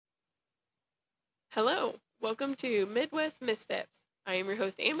Hello, welcome to Midwest Missteps. I am your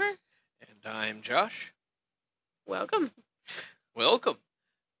host, Amber. And I'm Josh. Welcome. Welcome.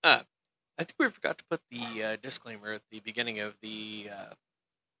 I think we forgot to put the disclaimer at the beginning of the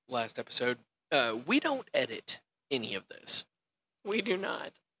last episode. We don't edit any of this. We do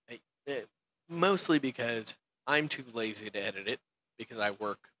not. Uh, Mostly because I'm too lazy to edit it because I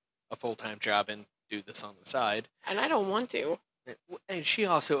work a full-time job and do this on the side. And I don't want to. And she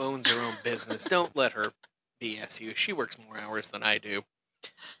also owns her own business. Don't let her BS you. She works more hours than I do.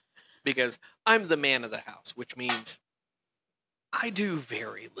 Because I'm the man of the house, which means I do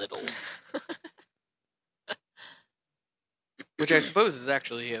very little. Which I suppose is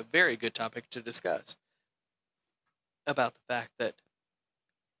actually a very good topic to discuss. About the fact that,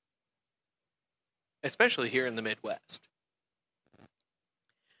 especially here in the Midwest,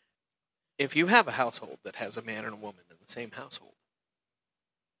 if you have a household that has a man and a woman in the same household,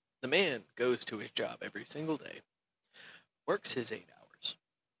 the man goes to his job every single day, works his 8 hours,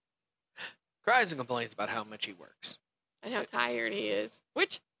 cries and complains about how much he works. And how tired he is.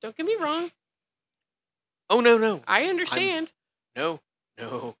 Which, don't get me wrong, Oh, no. I understand. No.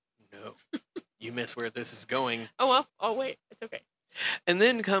 You miss where this is going. Oh, well. Oh, wait. It's okay. And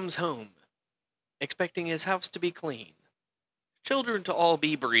then comes home, expecting his house to be clean, children to all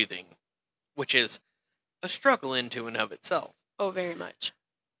be breathing, which is a struggle into and of itself. Oh, very much.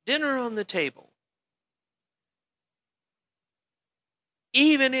 Dinner on the table.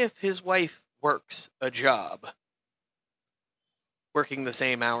 Even if his wife works a job, working the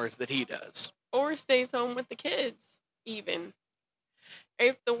same hours that he does. Or stays home with the kids, even.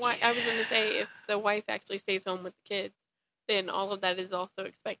 If the wife, I was going to say, if the wife actually stays home with the kids, then all of that is also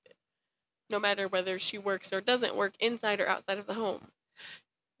expected. No matter whether she works or doesn't work inside or outside of the home.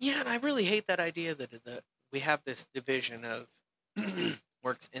 Yeah, and I really hate that idea that we have this division of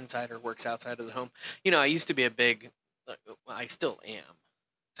works inside or works outside of the home. You know, I used to be I still am,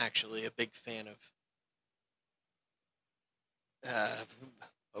 actually, a big fan of,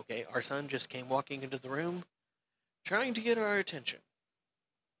 okay, our son just came walking into the room, trying to get our attention.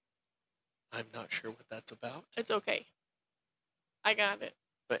 I'm not sure what that's about. It's okay. I got it.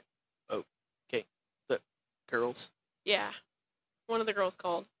 But, okay, the girls. Yeah. One of the girls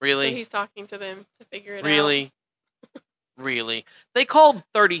called. Really? So he's talking to them to figure it out. Really? They called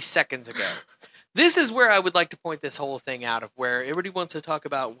 30 seconds ago. This is where I would like to point this whole thing out of where everybody wants to talk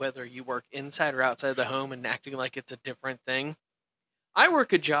about whether you work inside or outside the home and acting like it's a different thing. I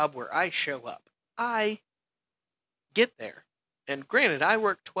work a job where I show up. I get there. And granted, I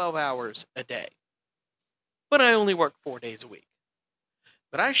work 12 hours a day. But I only work 4 days a week.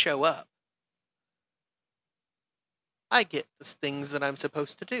 But I show up. I get the things that I'm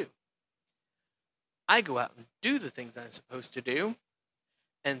supposed to do. I go out and do the things I'm supposed to do.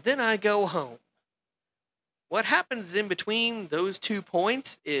 And then I go home. What happens in between those 2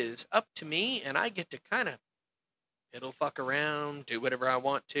 points is up to me, and I get to kind of fiddle fuck around, do whatever I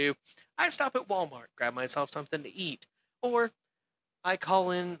want to. I stop at Walmart, grab myself something to eat, or I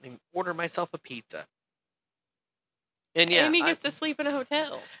call in and order myself a pizza. And yeah, and he gets to sleep in a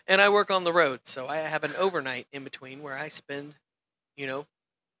hotel. And I work on the road, so I have an overnight in between where I spend,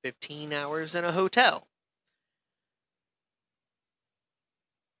 15 hours in a hotel.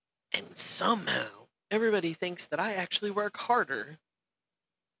 And somehow, everybody thinks that I actually work harder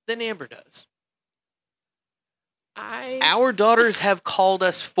than Amber does. Our daughters have called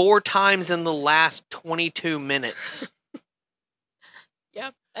us 4 times in the last 22 minutes.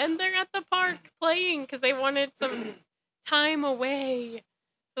 Yep. And they're at the park playing because they wanted some time away.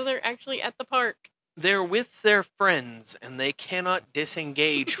 So they're actually at the park. They're with their friends, and they cannot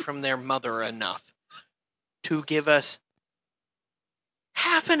disengage from their mother enough to give us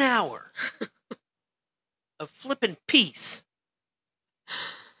half an hour of flippin' peace.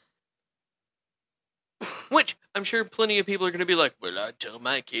 Which, I'm sure plenty of people are going to be like, well, I tell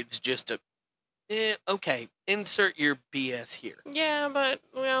my kids just to... okay, insert your BS here. Yeah, but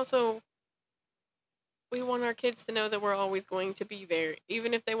we want our kids to know that we're always going to be there.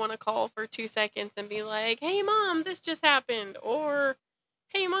 Even if they want to call for 2 seconds and be like, hey, Mom, this just happened. Or,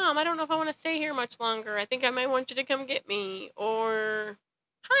 hey, Mom, I don't know if I want to stay here much longer. I think I might want you to come get me. Or,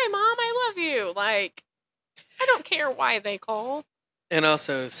 hi, Mom, I love you. Like, I don't care why they call. And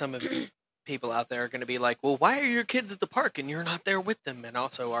also, some of the people out there are going to be like, well, why are your kids at the park and you're not there with them? And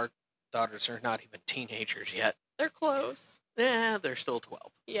also, our daughters are not even teenagers yet. They're close. Yeah, they're still 12.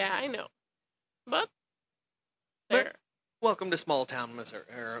 Yeah, I know. But welcome to small town Missouri.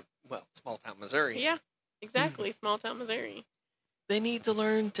 Small town Missouri. Yeah, exactly. Small town Missouri. They need to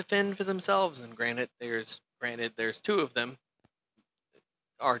learn to fend for themselves. And granted, there's 2 of them.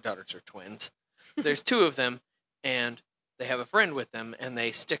 Our daughters are twins. there's two of them, and they have a friend with them, and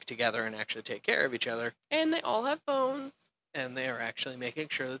they stick together and actually take care of each other. And they all have phones. And they are actually making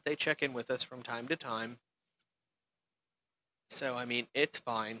sure that they check in with us from time to time. So, I mean, it's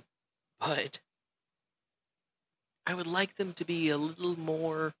fine. But I would like them to be a little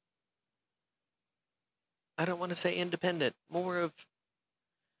more, I don't want to say independent, more of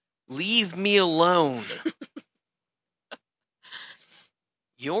leave me alone.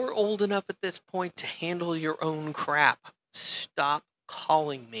 You're old enough at this point to handle your own crap. Stop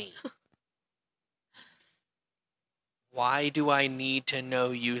calling me. Why do I need to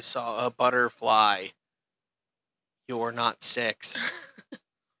know you saw a butterfly? You're not 6.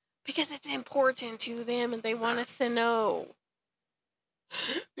 Because it's important to them and they want us to know.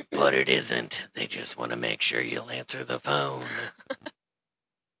 But it isn't. They just want to make sure you'll answer the phone.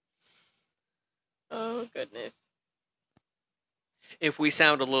 Oh, goodness. If we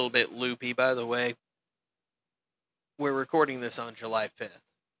sound a little bit loopy, by the way, we're recording this on July 5th.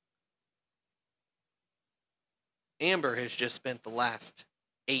 Amber has just spent the last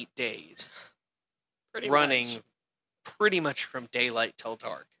 8 days running much. pretty much from daylight till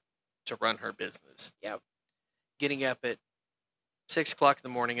dark to run her business. Yep. Getting up at 6 o'clock in the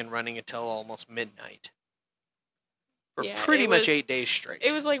morning and running until almost midnight. For pretty much 8 days straight.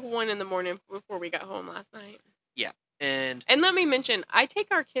 It was like 1 in the morning before we got home last night. Yeah. And let me mention, I take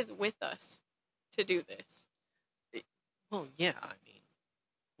our kids with us to do this. Well, yeah, I mean,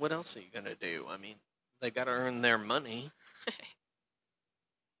 what else are you going to do? I mean, they got to earn their money.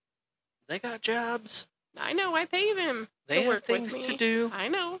 They got jobs. I know, I pay them. They have things to do. I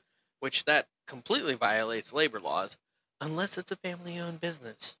know. Which that completely violates labor laws, unless it's a family-owned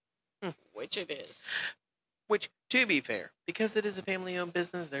business. Which it is. Which, to be fair, because it is a family-owned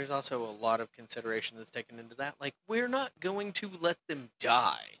business, there's also a lot of consideration that's taken into that. Like, we're not going to let them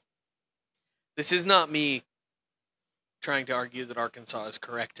die. This is not me trying to argue that Arkansas is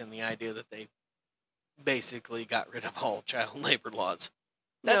correct in the idea that they basically got rid of all child labor laws.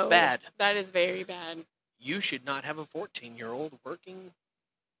 That's bad. That is very bad. You should not have a 14-year-old working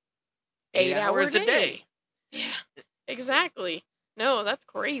 8 hours a day. Yeah, exactly. No, that's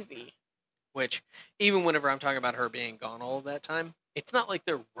crazy. Which, even whenever I'm talking about her being gone all of that time, it's not like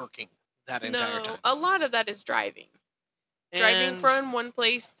they're working that entire time. A lot of that is driving. Driving from one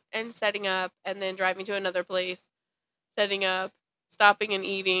place and setting up, and then driving to another place, setting up, stopping and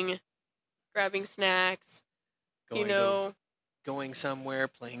eating, grabbing snacks, going somewhere,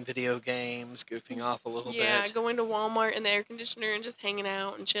 playing video games, goofing off a little bit. Yeah, going to Walmart in the air conditioner and just hanging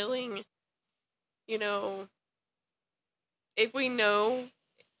out and chilling. If we know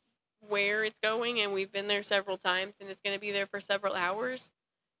where it's going and we've been there several times and it's going to be there for several hours,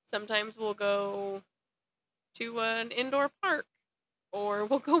 sometimes we'll go to an indoor park or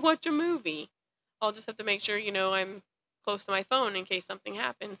we'll go watch a movie. I'll just have to make sure, I'm close to my phone in case something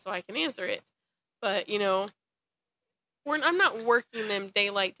happens so I can answer it. But, I'm not working them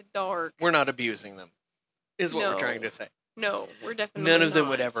daylight to dark. We're not abusing them, is what we're trying to say. No, we're definitely None of them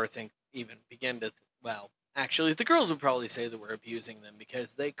would ever even begin to, actually, the girls would probably say that we're abusing them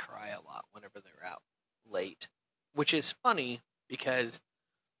because they cry a lot whenever they're out late. Which is funny because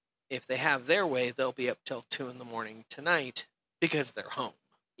if they have their way, they'll be up till 2 in the morning tonight because they're home.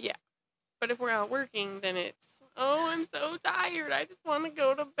 Yeah. But if we're out working, then it's, oh, I'm so tired. I just want to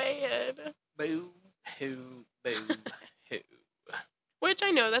go to bed. Boo, hoo, boo, hoo. Which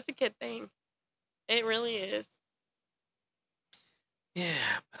I know, that's a kid thing. It really is.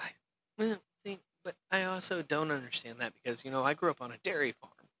 Yeah, but I also don't understand that because, I grew up on a dairy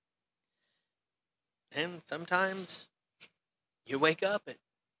farm. And sometimes you wake up at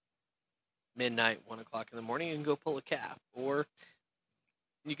midnight, 1 o'clock in the morning and go pull a calf. Or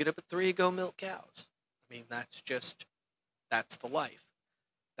you get up at 3 and go milk cows. I mean, that's the life.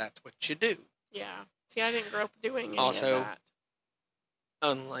 That's what you do. Yeah. See, I didn't grow up doing any of that.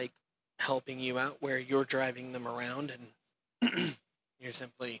 Unlike helping you out where you're driving them around and you're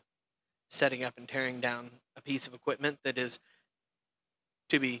simply setting up and tearing down a piece of equipment that is,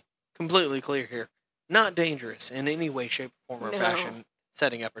 to be completely clear here, not dangerous in any way, shape, form, or fashion,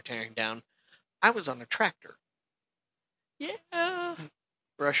 setting up or tearing down. I was on a tractor. Yeah.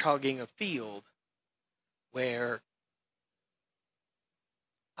 Brush hogging a field where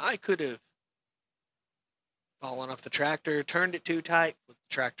I could have fallen off the tractor, turned it too tight, flipped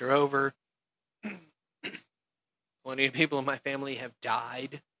the tractor over. Plenty of people in my family have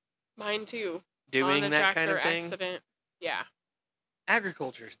died. Mine too. Doing that kind of thing. Accident. Yeah.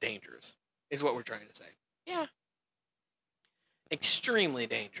 Agriculture is dangerous, is what we're trying to say. Yeah. Extremely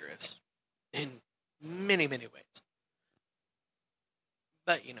dangerous in many, many ways.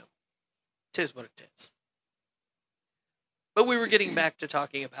 But, 'Tis what it is. But we were getting back to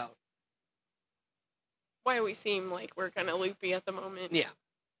talking about, Why we seem like we're kind of loopy at the moment. yeah.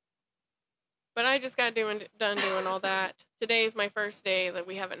 But I just got done doing all that. Today is my first day that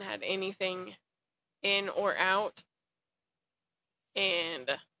we haven't had anything in or out. And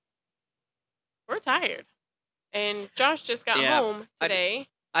we're tired. And Josh just got Yeah, home today.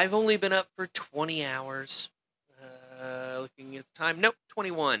 I've only been up for 20 hours. Looking at the time. Nope,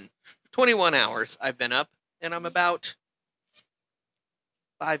 21. 21 hours I've been up, and I'm about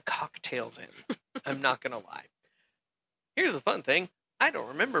 5 cocktails in. I'm not going to lie. Here's the fun thing. I don't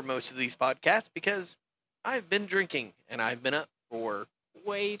remember most of these podcasts because I've been drinking, and I've been up for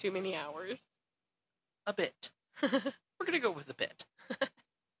Way too many hours. a bit. We're going to go with a bit.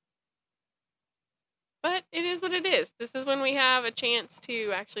 But it is what it is. This is when we have a chance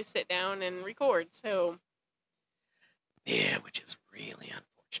to actually sit down and record. So, Yeah, which is really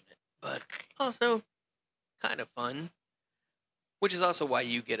unfortunate, but also kind of fun. Which is also why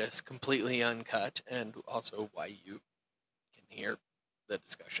you get us completely uncut, and also why you can hear the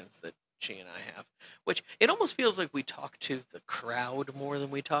discussions that she and I have. Which, it almost feels like we talk to the crowd more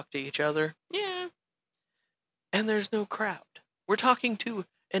than we talk to each other. yeah. And there's no crowd. We're talking to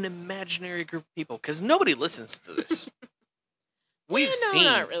an imaginary group of people, because nobody listens to this. No,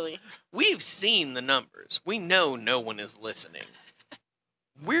 not really. We've seen the numbers. We know no one is listening.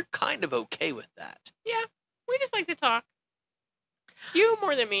 We're kind of okay with that. Yeah. We just like to talk. You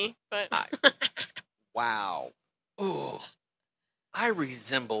more than me, but Wow. Ooh. I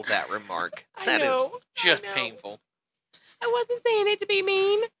resemble that remark. I That is know, just I know. painful. I wasn't saying it to be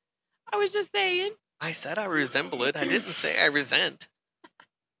mean. I was just saying. I said I resemble it. I didn't say I resent.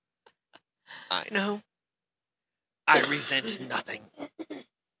 I know. I resent nothing.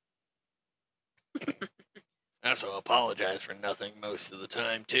 I also apologize for nothing most of the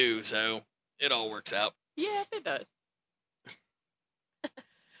time, too, so it all works out. Yeah, it does.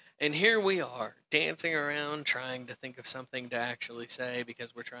 And here we are, dancing around, trying to think of something to actually say,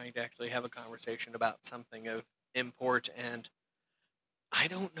 because we're trying to actually have a conversation about something of import, and I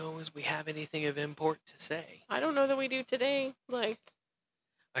don't know as we have anything of import to say. I don't know that we do today. Like,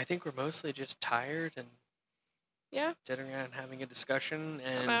 I think we're mostly just tired and yeah, sitting around having a discussion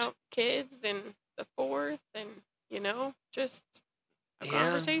and about kids and the 4th and, just a Yeah.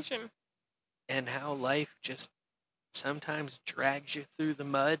 conversation. and how life just sometimes drags you through the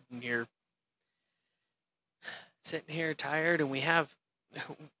mud, and you're sitting here tired, and we have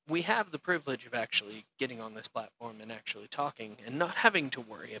the privilege of actually getting on this platform and actually talking and not having to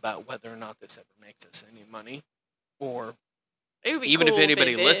worry about whether or not this ever makes us any money, or It would be even cool if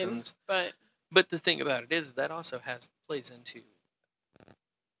anybody it did, listens. But But the thing about it is that also plays into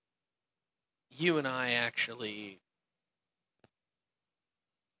you and I actually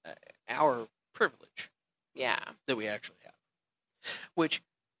our privilege yeah, that we actually have, which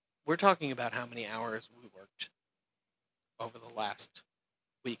we're talking about how many hours we worked over the last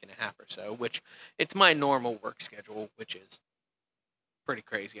week and a half or so, which it's my normal work schedule, which is pretty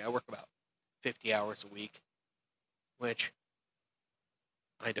crazy. I work about 50 hours a week, which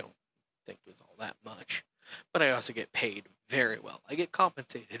I don't think is all that much, but I also get paid very well. I get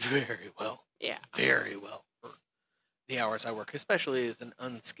compensated very well, yeah. very well for the hours I work, especially as an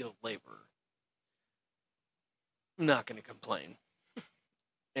unskilled laborer. I'm not going to complain.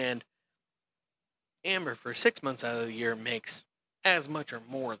 And Amber, for 6 months out of the year, makes as much or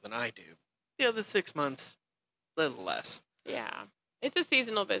more than I do. The other 6 months, a little less. Yeah. It's a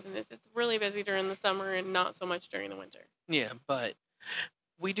seasonal business. It's really busy during the summer and not so much during the winter. Yeah, but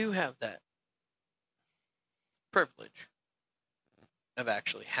we do have that privilege of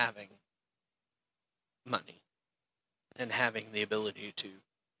actually having money and having the ability to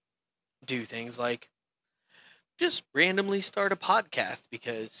do things like just randomly start a podcast,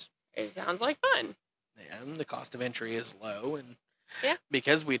 because It sounds like fun. the cost of entry is low, and Yeah.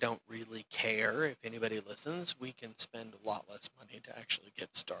 because we don't really care if anybody listens, we can spend a lot less money to actually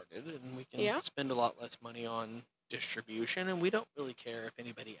get started, and we can Yeah. spend a lot less money on distribution, and we don't really care if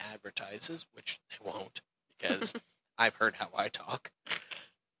anybody advertises, which they won't, because I've heard how I talk.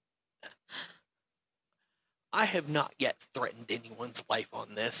 I have not yet threatened anyone's life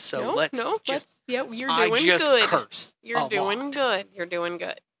on this, so you're doing good. curse. You're a doing lot. good. You're doing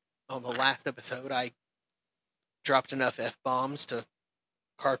good. On the last episode, I dropped enough F-bombs to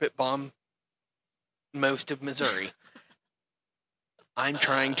carpet bomb most of Missouri. I'm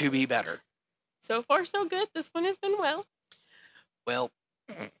trying to be better. So far, so good. This one has been well. Well,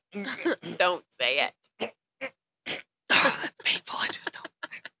 Don't say it. that's painful. I just don't.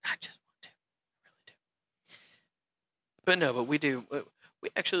 I just want to. I really do. But no, but we do. we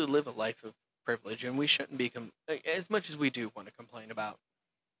actually live a life of privilege, and we shouldn't be as much as we do want to complain about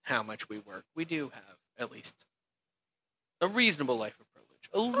how much we work. We do have at least a reasonable life of privilege,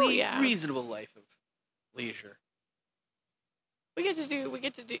 Oh yeah. reasonable life of leisure. We get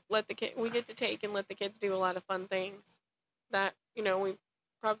to take and let the kids do a lot of fun things that,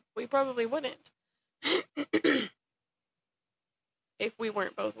 we probably wouldn't if we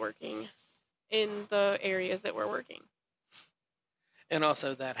weren't both working in the areas that we're working. And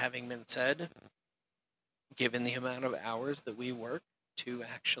also, that having been said, given the amount of hours that we work to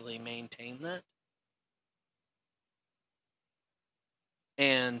actually maintain that,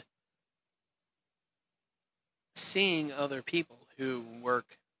 and seeing other people who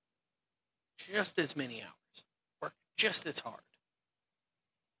work just as many hours, work just as hard,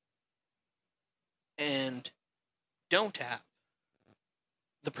 and don't have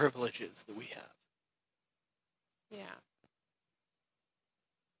the privileges that we have. Yeah.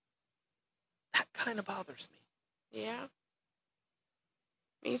 That kind of bothers me. Yeah.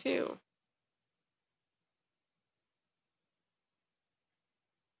 Me too.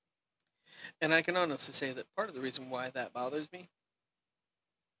 And I can honestly say that part of the reason why that bothers me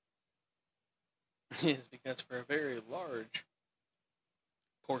is because for a very large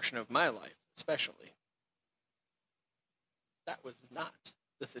portion of my life, especially, that was not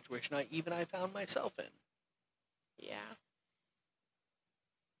the situation I found myself in. Yeah.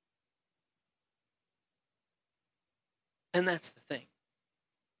 And that's the thing.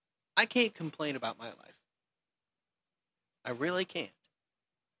 I can't complain about my life. I really can't.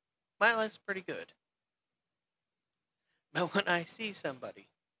 My life's pretty good. But when I see somebody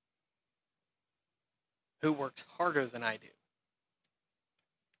who works harder than I do,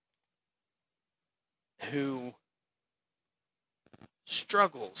 who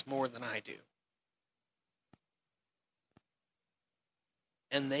struggles more than I do,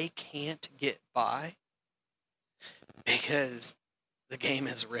 and they can't get by because the game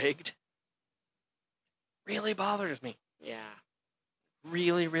is rigged, really bothers me. Yeah.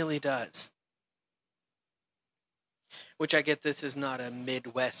 Really, really does. Which I get this is not a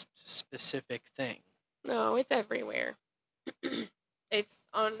Midwest specific thing. No, it's everywhere. It's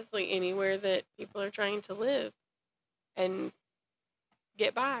honestly anywhere that people are trying to live and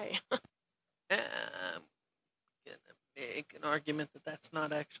get by. I'm going to make an argument that that's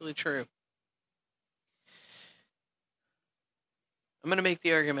not actually true. I'm going to make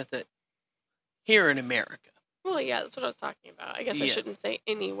the argument that here in America. Well, yeah, that's what I was talking about. I guess I shouldn't say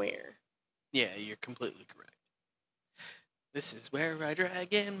anywhere. Yeah, you're completely correct. This is where I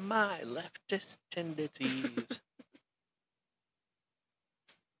drag in my leftist tendencies.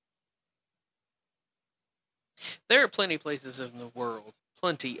 There are plenty of places in the world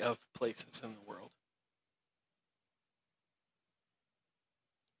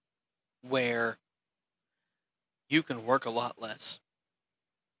where you can work a lot less,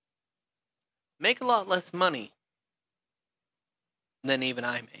 make a lot less money than even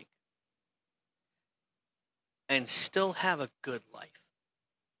I make, and still have a good life.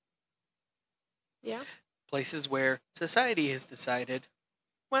 Yeah. Places where society has decided,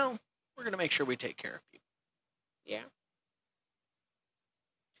 well, we're going to make sure we take care of people. Yeah.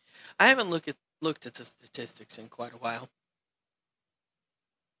 I haven't looked at the statistics in quite a while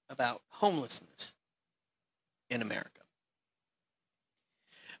about homelessness in America.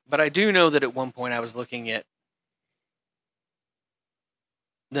 But I do know that at one point I was looking at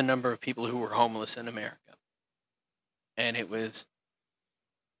the number of people who were homeless in America. And it was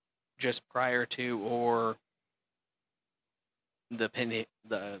just prior to or the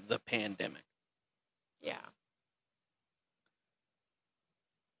pandemic. Yeah.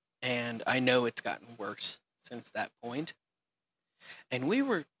 And I know it's gotten worse since that point. And we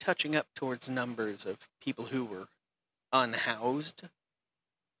were touching up towards numbers of people who were unhoused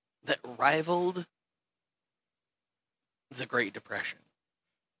that rivaled the Great Depression.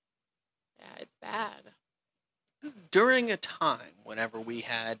 Yeah, it's bad. During a time whenever we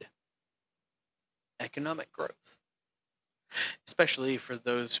had economic growth, especially for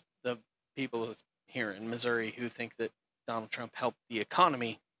the people here in Missouri who think that Donald Trump helped the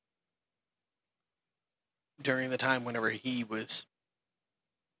economy during the time whenever he was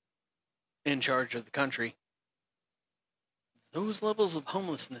in charge of the country, those levels of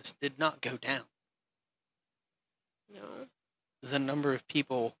homelessness did not go down. No. The number of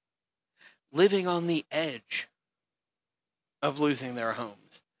people living on the edge of losing their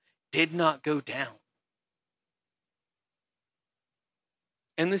homes did not go down.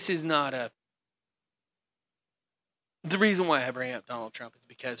 And this is not The reason why I bring up Donald Trump is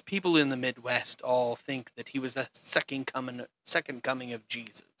because people in the Midwest all think that he was the second coming of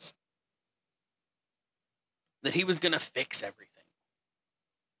Jesus. That he was going to fix everything.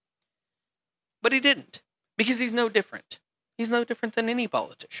 But he didn't. Because he's no different. He's no different than any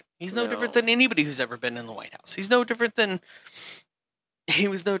politician. He's no different than anybody who's ever been in the White House. He was no different than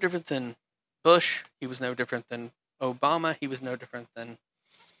Bush. He was no different than Obama. He was no different than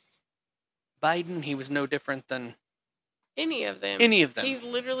Biden. He was no different than any of them. He's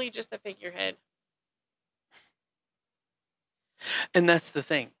literally just a figurehead. And that's the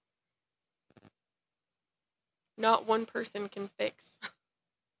thing. Not one person can fix.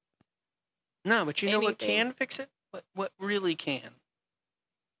 No, but you know what can fix it? What really can?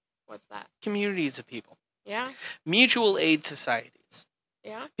 What's that? Communities of people. Yeah. Mutual aid societies.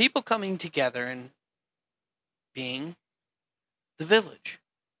 Yeah. People coming together and being the village.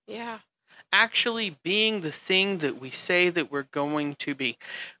 Yeah. Actually being the thing that we say that we're going to be.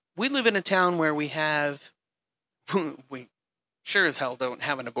 We live in a town where we sure as hell don't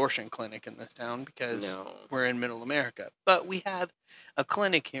have an abortion clinic in this town because we're in middle America. But we have a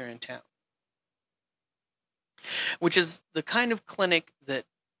clinic here in town. Which is the kind of clinic that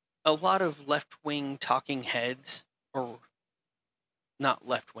a lot of left-wing talking heads, or not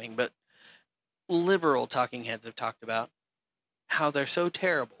left-wing, but liberal talking heads have talked about how they're so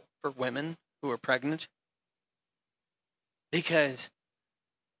terrible for women who are pregnant because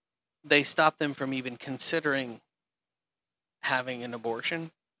they stop them from even considering having an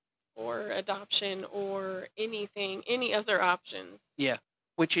abortion. Or adoption or anything, any other options. Yeah,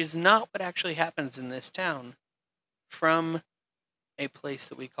 which is not what actually happens in this town from a place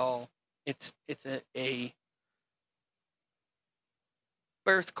that we call, it's a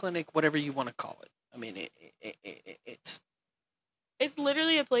birth clinic, whatever you want to call it. I mean, it's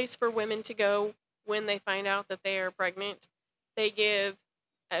literally a place for women to go when they find out that they are pregnant. They give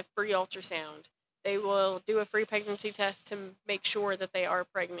a free ultrasound. They will do a free pregnancy test to make sure that they are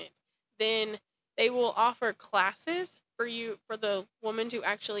pregnant. Then they will offer classes for the woman to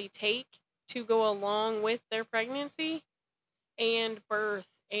actually take to go along with their pregnancy and birth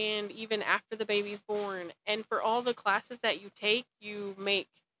and even after the baby's born. And for all the classes that you take, you make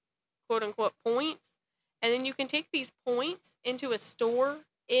quote unquote points. And then you can take these points into a store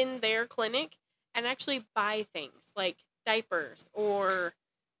in their clinic and actually buy things like diapers or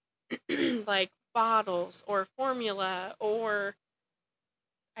like bottles or formula, or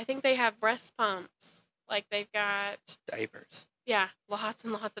I think they have breast pumps. Like they've got diapers. Yeah, lots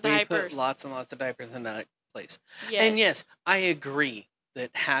and lots of diapers. Put lots and lots of diapers in that place. Yes. And yes, I agree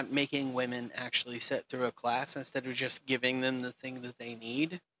that making women actually sit through a class instead of just giving them the thing that they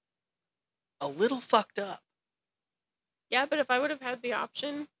need, a little fucked up. Yeah, but if I would have had the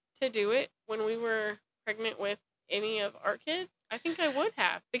option to do it when we were pregnant with any of our kids, I think I would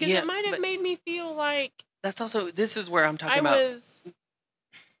have. Because it might have made me feel like... This is where I'm talking about... I was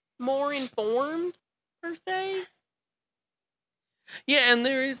more informed, per se. Yeah, and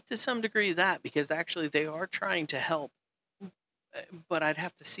there is to some degree that, because actually they are trying to help. But I'd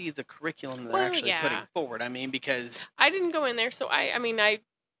have to see the curriculum that they're actually putting forward. I mean, because... I didn't go in there, so I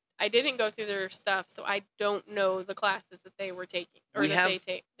didn't go through their stuff, so I don't know the classes that they were taking, or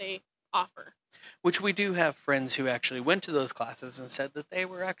they offer. Which we do have friends who actually went to those classes and said that they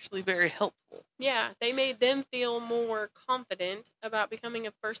were actually very helpful. Yeah, they made them feel more confident about becoming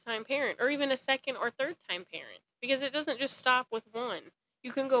a first-time parent, or even a second or third-time parent, because it doesn't just stop with one.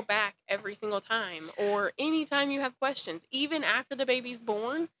 You can go back every single time, or anytime you have questions. Even after the baby's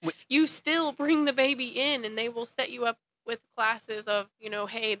born, you still bring the baby in, and they will set you up with classes of,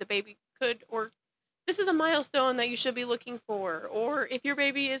 hey, the baby could, or this is a milestone that you should be looking for, or if your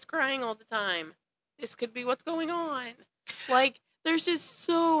baby is crying all the time, this could be what's going on. Like, there's just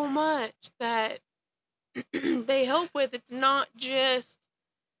so much that they help with. It's not just...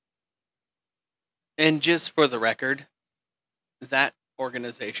 And just for the record, that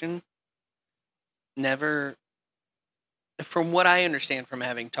organization never, from what I understand from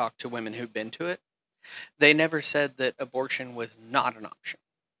having talked to women who've been to it, they never said that abortion was not an option.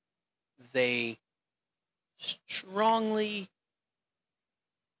 They strongly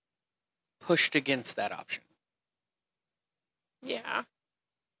pushed against that option. Yeah.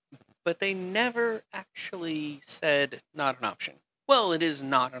 But they never actually said not an option. Well, it is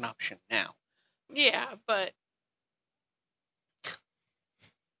not an option now. Yeah, but...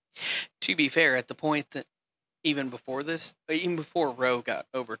 To be fair, at the point that even before Roe got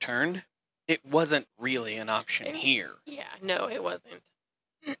overturned, it wasn't really an option here. Yeah, no, it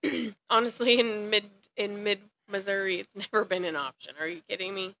wasn't. Honestly, in mid Missouri, it's never been an option. Are you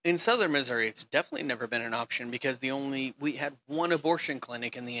kidding me? In southern Missouri, it's definitely never been an option because we had one abortion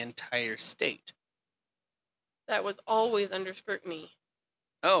clinic in the entire state. That was always under scrutiny.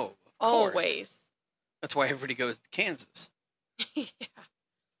 Oh, of course. Always. That's why everybody goes to Kansas Yeah.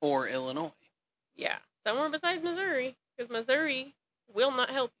 or Illinois. Yeah. Somewhere besides Missouri. Because Missouri will not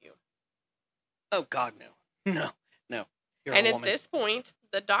help you. Oh, God, no. No, no. You're And a at woman. this point,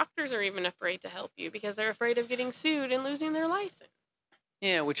 the doctors are even afraid to help you because they're afraid of getting sued and losing their license.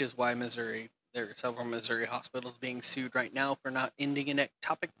 Yeah, which is why there are several Missouri hospitals being sued right now for not ending an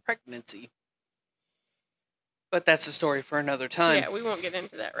ectopic pregnancy. But that's a story for another time. Yeah, we won't get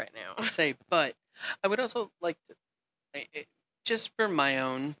into that right now. But I would also like to, just for my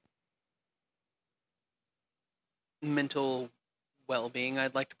own mental well-being,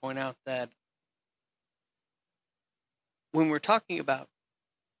 I'd like to point out that when we're talking about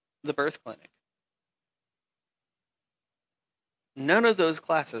the birth clinic, none of those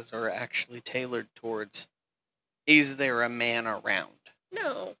classes are actually tailored towards, is there a man around?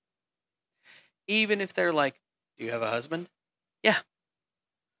 No. Even if they're like, do you have a husband? Yeah.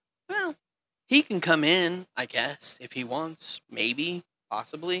 Well, he can come in, I guess, if he wants, maybe,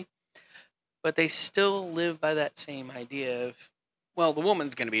 possibly. But they still live by that same idea of, well, the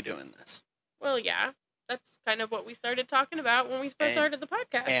woman's going to be doing this. Well, yeah. That's kind of what we started talking about when we first started the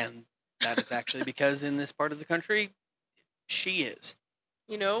podcast. And that is actually because in this part of the country, she is.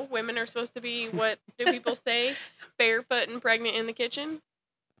 You know, women are supposed to be, what do people say? Barefoot and pregnant in the kitchen?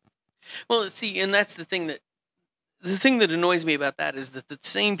 Well, see, and that's the thing that annoys me about that is that the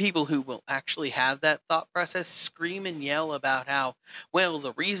same people who will actually have that thought process scream and yell about how, well,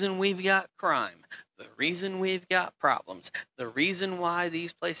 the reason we've got crime, the reason we've got problems, the reason why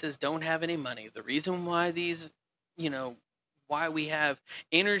these places don't have any money, the reason why why we have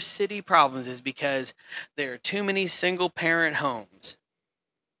inner city problems is because there are too many single parent homes.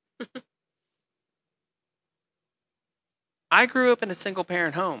 I grew up in a single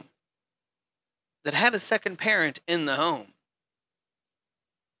parent home that had a second parent in the home.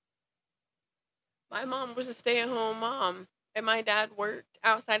 My mom was a stay-at-home mom, and my dad worked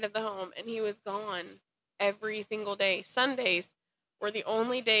outside of the home, and he was gone every single day. Sundays were the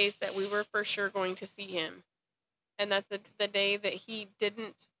only days that we were for sure going to see him, and that's the day that he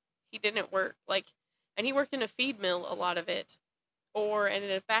didn't work. And he worked in a feed mill a lot of it, or in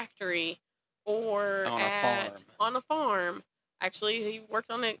a factory, or on a farm. Actually, he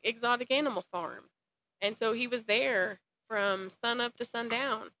worked on an exotic animal farm, and so he was there from sun up to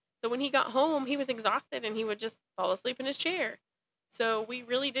sundown. So when he got home, he was exhausted and he would just fall asleep in his chair. So we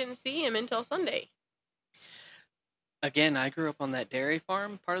really didn't see him until Sunday. Again, I grew up on that dairy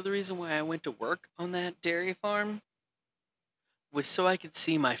farm. Part of the reason why I went to work on that dairy farm was so I could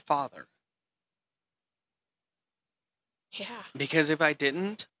see my father. Yeah. Because if I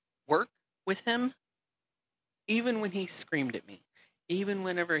didn't work with him, even when he screamed at me, even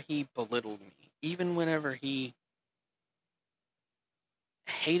whenever he belittled me, even whenever he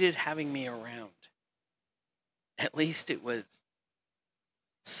hated having me around, at least it was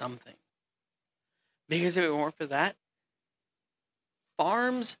something. Because if it weren't for that,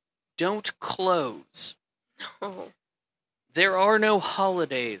 farms don't close. No. There are no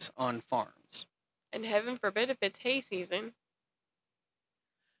holidays on farms. And heaven forbid if it's hay season.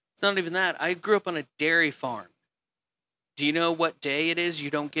 It's not even that. I grew up on a dairy farm. Do you know what day it is you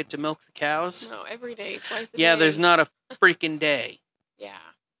don't get to milk the cows? No, every day, twice a day. Yeah, there's not a freaking day. Yeah.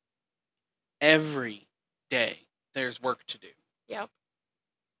 Every day there's work to do. Yep.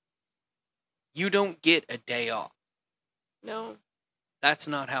 You don't get a day off. No. That's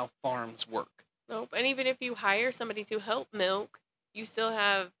not how farms work. Nope. And even if you hire somebody to help milk, you still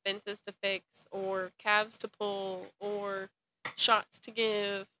have fences to fix or calves to pull or shots to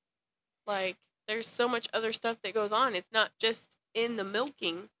give. Like, there's so much other stuff that goes on. It's not just in the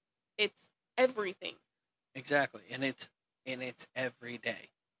milking. It's everything. Exactly. And it's every day.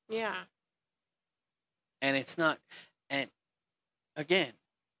 Yeah. And it's not, and again,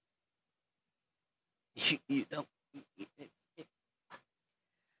 you don't,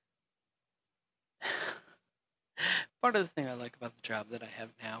 part of the thing I like about the job that I have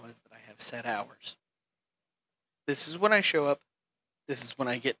now is that I have set hours. This is when I show up. This is when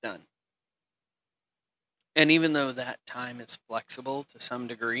I get done. And even though that time is flexible to some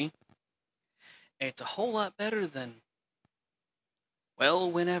degree, it's a whole lot better than,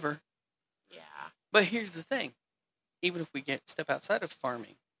 well, whenever. Yeah. But here's the thing. Even if we step outside of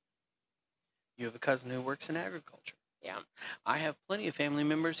farming, you have a cousin who works in agriculture. Yeah. I have plenty of family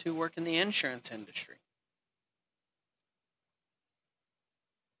members who work in the insurance industry.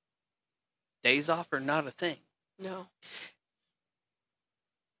 Days off are not a thing. No.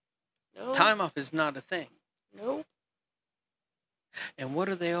 No. Time off is not a thing. Nope. And what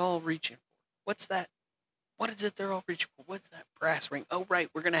are they all reaching for? What's that? What is it they're all reaching for? What's that brass ring? Oh, right,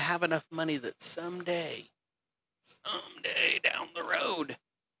 we're going to have enough money that someday down the road,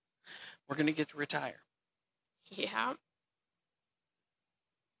 we're going to get to retire. Yeah.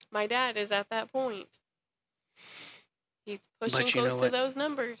 My dad is at that point. He's pushing But you know close to what? those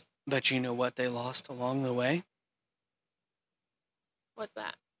numbers. But you know what they lost along the way? What's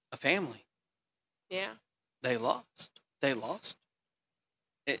that? A family. Yeah. They lost.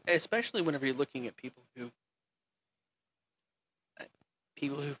 Especially whenever you're looking at people who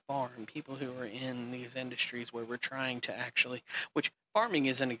farm, people who are in these industries where we're trying to actually, which farming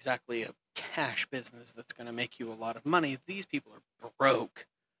isn't exactly a cash business that's going to make you a lot of money. These people are broke.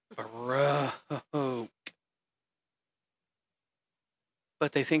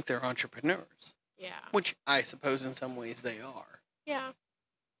 But they think they're entrepreneurs. Yeah. Which I suppose in some ways they are. Yeah.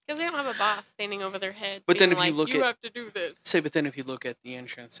 Because they don't have a boss standing over their head. But then being if you like, look you at, have to do this. but then if you look at the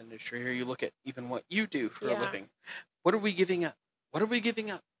insurance industry, or you look at even what you do for a Yeah. living, what are we giving up?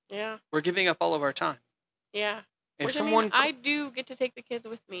 Yeah. We're giving up all of our time. Yeah. If Which, someone, I do get to take the kids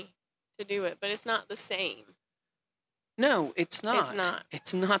with me to do it, but it's not the same. no, it's not. It's not.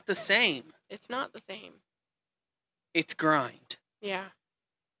 It's not the same. It's not the same. It's grind. Yeah.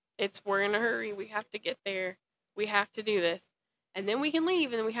 It's we're in a hurry. We have to get there. We have to do this. And then we can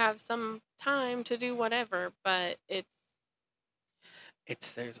leave and we have some time to do whatever. But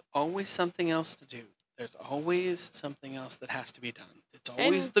There's always something else to do. There's always something else that has to be done. It's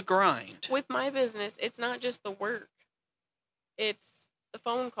always the grind. With my business, it's not just the work. It's the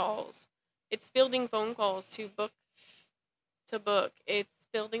phone calls. It's fielding phone calls to book. It's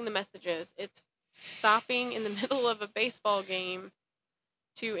fielding the messages. It's stopping in the middle of a baseball game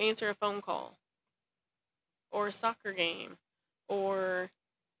to answer a phone call, or a soccer game, or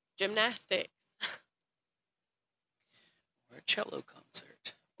gymnastics. Or a cello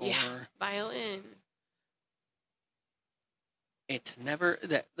concert. Yeah, violin. It's never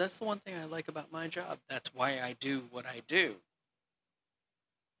that's the one thing I like about my job. That's why I do what I do.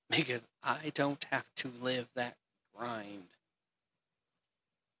 Because I don't have to live that grind.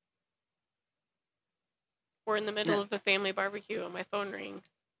 We're in the middle of a family barbecue and my phone rings.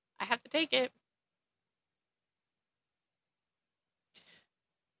 I have to take it.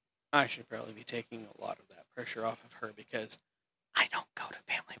 I should probably be taking a lot of that pressure off of her because I don't go to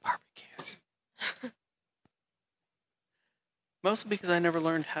family barbecues. Mostly because I never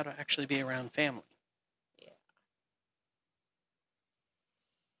learned how to actually be around family. Yeah.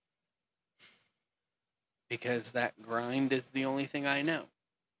 Because that grind is the only thing I know.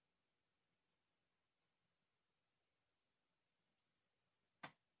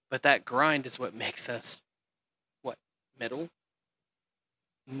 But that grind is what makes us, what,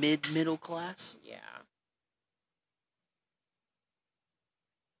 mid-middle class? Yeah.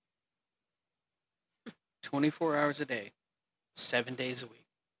 – 24 hours a day, 7 days a week.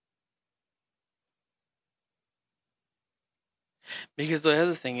 Because the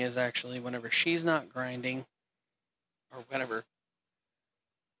other thing is actually whenever she's not grinding, or whenever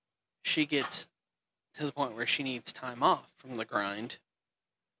she gets to the point where she needs time off from the grind,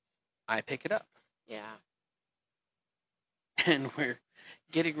 I pick it up. Yeah. And we're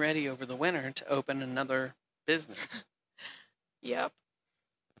getting ready over the winter to open another business. Yep.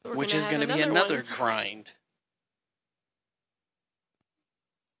 Which is going to be another grind.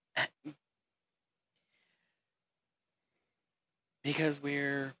 Because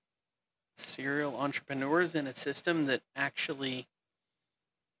we're serial entrepreneurs in a system that actually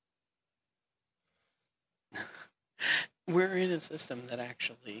we're in a system that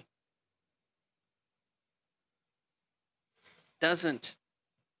actually doesn't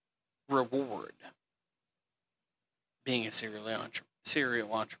reward being a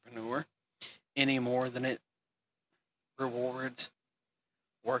serial entrepreneur any more than it rewards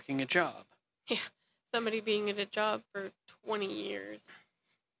working a job. Yeah. Somebody being at a job for 20 years.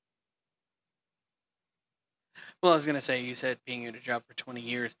 Well, I was going to say, you said being at a job for 20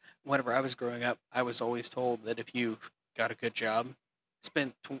 years. Whenever I was growing up, I was always told that if you got a good job,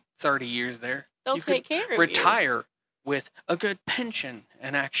 spent 30 years there, they'll you take care of retire you with a good pension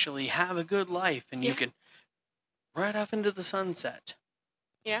and actually have a good life, and you can ride off into the sunset.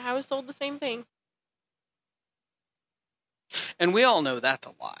 Yeah, I was told the same thing. And we all know that's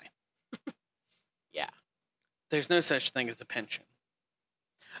a lie. Yeah. There's no such thing as a pension.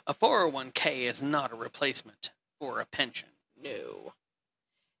 A 401k is not a replacement for a pension. No.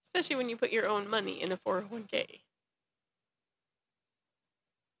 Especially when you put your own money in a 401k.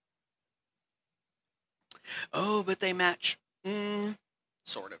 Oh, but they match.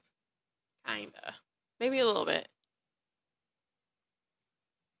 Sort of. Kinda. Maybe a little bit.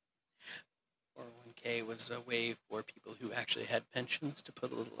 401k was a way for people who actually had pensions to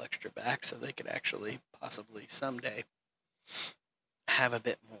put a little extra back so they could actually possibly someday have a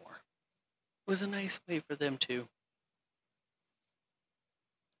bit more. It was a nice way for them to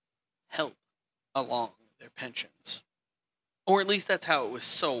help along their pensions. Or at least that's how it was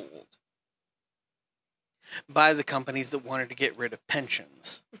sold by the companies that wanted to get rid of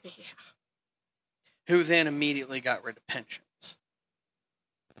pensions, Yeah. who then immediately got rid of pensions.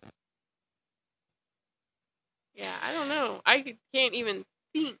 Yeah, I don't know. I can't even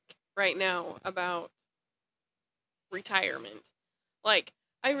think right now about retirement. Like,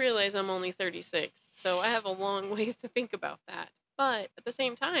 I realize I'm only 36, so I have a long ways to think about that. But at the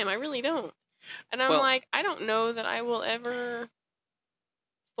same time, I really don't. And I'm Well, like, I don't know that I will ever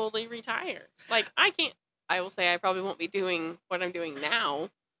fully retire. Like, I will say I probably won't be doing what I'm doing now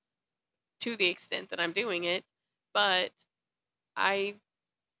to the extent that I'm doing it, but I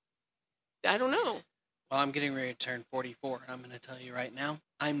I don't know. well, I'm getting ready to turn 44, and I'm going to tell you right now,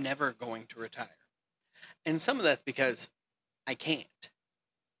 I'm never going to retire. And some of that's because I can't.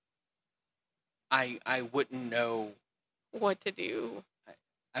 I wouldn't know. What to do.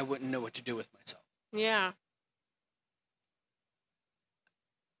 I wouldn't know what to do with myself. Yeah.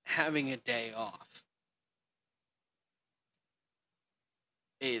 Having a day off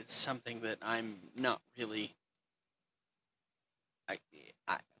is something that I'm not really. I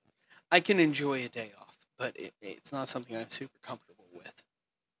I, I can enjoy a day off, but it's not something I'm super comfortable with.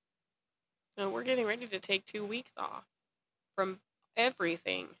 So we're getting ready to take 2 weeks off from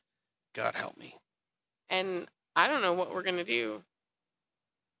everything. God help me. And I don't know what we're going to do.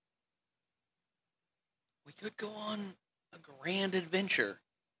 We could go on a grand adventure.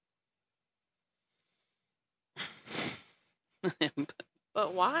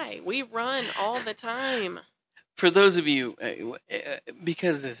 But why? We run all the time. For those of you,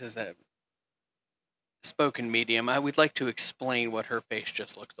 because this is a spoken medium, I would like to explain what her face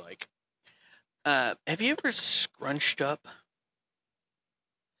just looked like. Have you ever scrunched up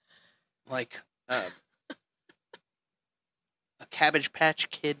like a Cabbage Patch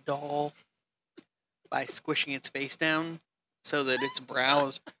Kid doll by squishing its face down so that its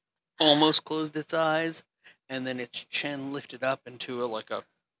brows almost closed its eyes, and then its chin lifted up into like a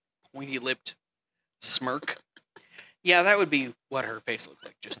pointy-lipped smirk? Yeah, that would be what her face looked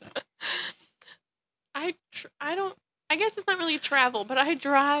like just now. I don't. I guess it's not really travel, but I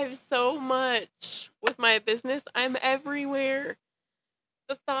drive so much with my business. I'm everywhere.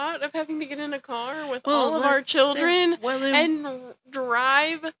 The thought of having to get in a car with all of our children and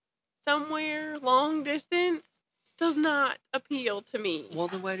drive somewhere long distance does not appeal to me. Well,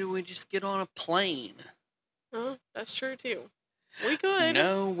 then why do we just get on a plane? Oh, that's true too. We could.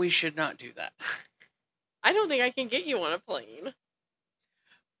 No, we should not do that. I don't think I can get you on a plane.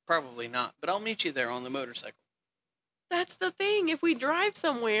 Probably not, but I'll meet you there on the motorcycle. That's the thing. If we drive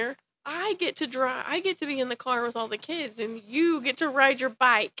somewhere, I get to drive. I get to be in the car with all the kids, and you get to ride your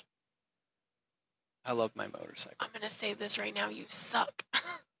bike. I love my motorcycle. I'm gonna say this right now. You suck.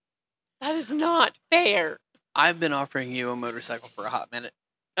 That is not fair. I've been offering you a motorcycle for a hot minute.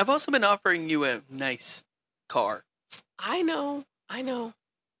 I've also been offering you a nice car. I know. I know.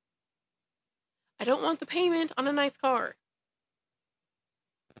 I don't want the payment on a nice car.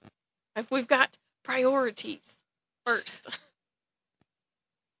 We've got priorities first.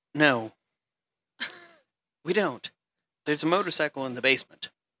 No, we don't. There's a motorcycle in the basement.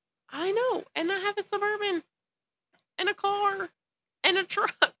 I know. And I have a Suburban and a car and a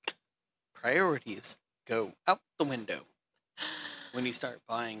truck. Priorities go out the window when you start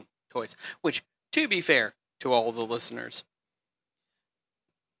buying toys. Which, to be fair to all the listeners,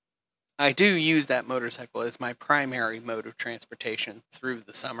 I do use that motorcycle as my primary mode of transportation through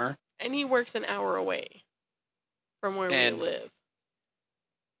the summer. And he works an hour away from where we live.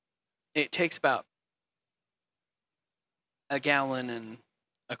 It takes about a gallon and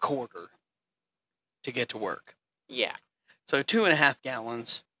a quarter to get to work. Yeah. So 2.5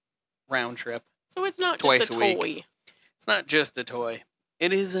 gallons round trip. So it's not twice just a a toy. week. It's not just a toy.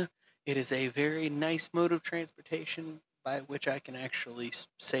 It is a very nice mode of transportation by which I can actually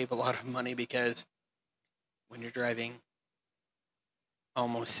save a lot of money, because when you're driving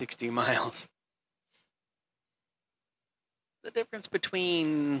almost 60 miles, the difference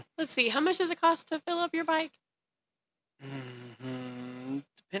between... Let's see, how much does it cost to fill up your bike?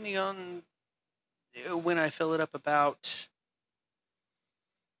 Depending on when I fill it up, about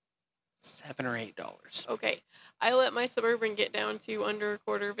 $7 or $8. Okay. I let my Suburban get down to under a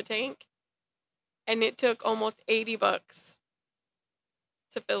quarter of a tank. and it took almost $80 to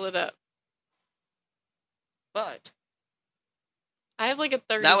fill it up. But I have like a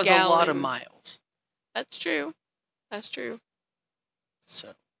 30 that was gallon. a lot of miles. That's true. That's true. So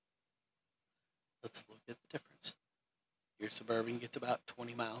let's look at the difference. Your Suburban gets about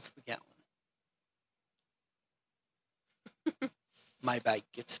 20 miles to the gallon. My bike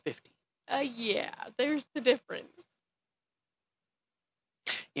gets 50. Yeah, there's the difference.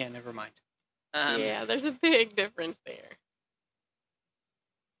 Yeah, never mind. Yeah, there's a big difference there.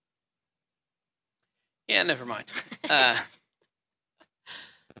 Yeah, never mind.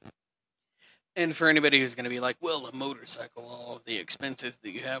 And for anybody who's going to be like, well, a motorcycle, all of the expenses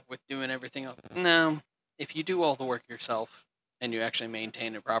that you have with doing everything else. No, if you do all the work yourself and you actually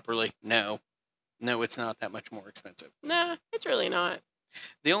maintain it properly, no, it's not that much more expensive. Nah, it's really not.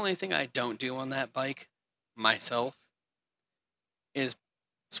 The only thing I don't do on that bike myself is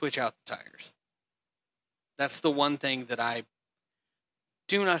switch out the tires. That's the one thing that I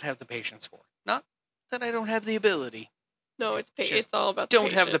do not have the patience for. Not that I don't have the ability. No, Just it's all about the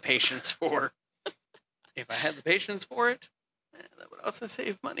Don't have the patience. patience for. If I had the patience for it, that would also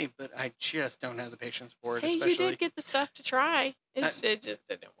save money, but I just don't have the patience for it. Hey, especially, you did get the stuff to try. It just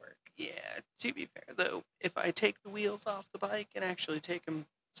didn't work. Yeah, to be fair, though, if I take the wheels off the bike and actually take them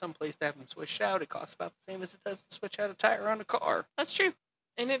someplace to have them switched out, it costs about the same as it does to switch out a tire on a car. That's true.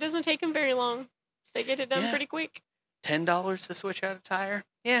 And it doesn't take them very long. They get it done Yeah. pretty quick. $10 to switch out a tire?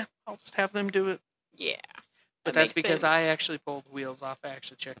 Yeah, I'll just have them do it. Yeah. But that's because I actually pull the wheels off. I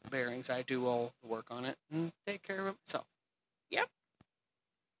actually check the bearings. I do all the work on it and take care of it myself. Yep.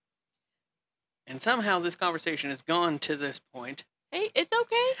 And somehow this conversation has gone to this point. Hey, it's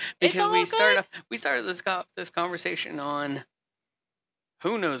okay. Because it's all we started this conversation on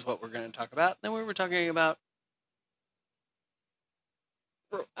who knows what we're going to talk about. Then we were talking about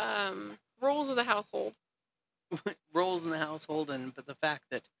rules of the household. roles in the household, but the fact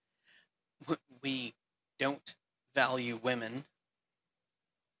that we don't value women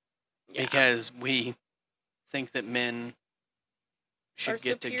because we think that men should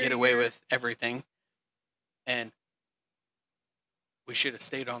get to get away with everything, and we should have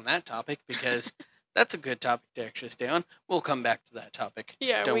stayed on that topic because that's a good topic to actually stay on. We'll come back to that topic.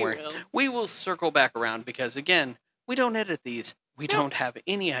 Yeah, don't worry. Will. We will circle back around because, again, we don't edit these. We don't have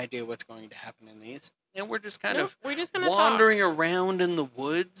any idea what's going to happen in these. And we're just kind of wandering around in the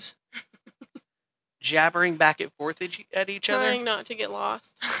woods, jabbering back and forth at each other. Trying not to get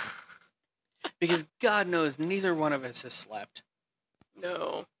lost. Because God knows neither one of us has slept.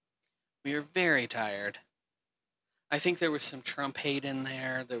 No. We are very tired. I think there was some Trump hate in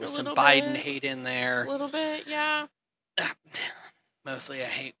there. There was some little Biden bit. hate in there. A little bit, yeah. Mostly I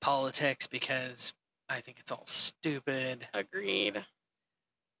hate politics because I think it's all stupid. Agreed.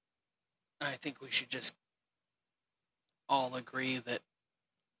 I think we should just all agree that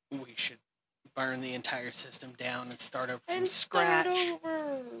we should burn the entire system down and start over from scratch. Start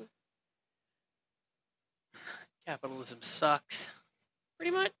over. Capitalism sucks.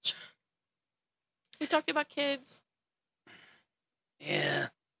 Pretty much. We talked about kids. Yeah.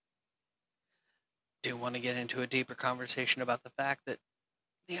 Do want to get into a deeper conversation about the fact that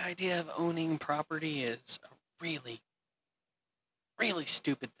the idea of owning property is a really, really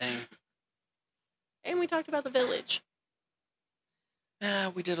stupid thing. And we talked about the village.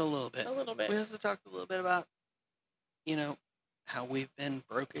 We did a little bit. A little bit. We also talked a little bit about, how we've been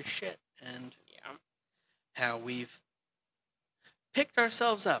broke as shit and how we've picked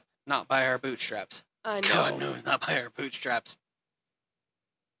ourselves up, not by our bootstraps. I know. God knows, not by our bootstraps.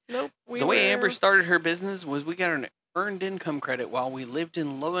 Nope. The way Amber started her business was we got an earned income credit while we lived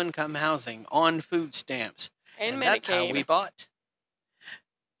in low-income housing on food stamps. And Medicaid. That's how we bought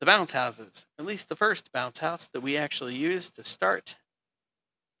the bounce houses. At least the first bounce house that we actually used to start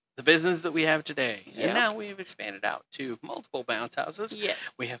the business that we have today. Yep. And now we've expanded out to multiple bounce houses. Yes.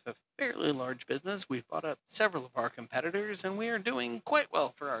 We have a fairly large business. We've bought up several of our competitors, and we are doing quite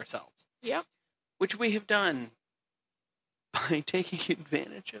well for ourselves. Yep. Which we have done by taking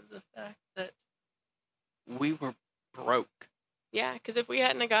advantage of the fact that we were broke. Yeah, because if we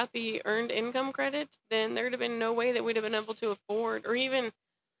hadn't have got the earned income credit, then there'd have been no way that we'd have been able to afford or even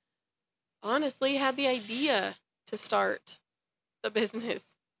honestly had the idea to start the business.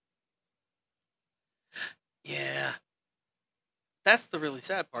 Yeah. That's the really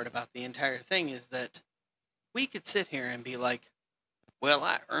sad part about the entire thing is that we could sit here and be like, well,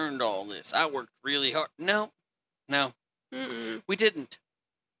 I earned all this. I worked really hard. No. Mm-mm. We didn't.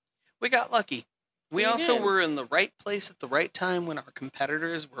 We got lucky. We also did. were in the right place at the right time when our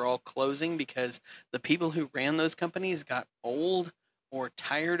competitors were all closing because the people who ran those companies got old or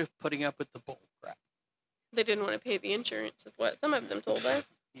tired of putting up with the bull crap. They didn't want to pay the insurance, is what some of them told us.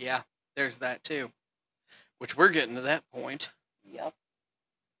 Yeah, there's that too. Which we're getting to that point. Yep.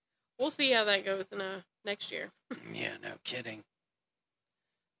 We'll see how that goes in next year. Yeah, no kidding.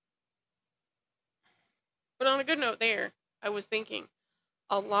 But on a good note there, I was thinking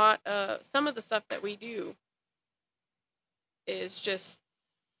a lot of some of the stuff that we do is just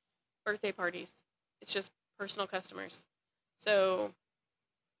birthday parties. It's just personal customers. So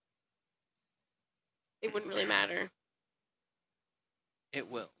it wouldn't really matter.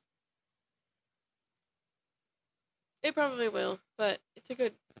 It will. It probably will, but it's a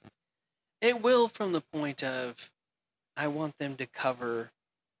good. It will from the point of I want them to cover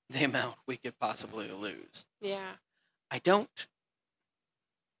the amount we could possibly lose. Yeah. I don't.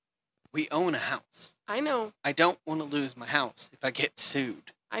 We own a house. I know. I don't want to lose my house if I get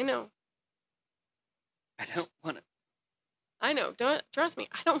sued. I know. I don't want to. I know. Don't trust me.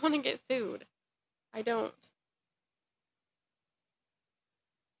 I don't want to get sued. I don't.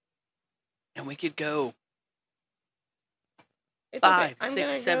 And we could go It's 5,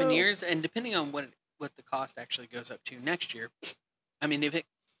 okay. 6, 7 years, and depending on what the cost actually goes up to next year. I mean, if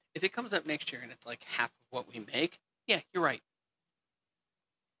it comes up next year and it's like half of what we make, yeah, you're right.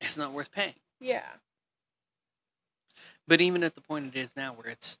 It's not worth paying. Yeah. But even at the point it is now, where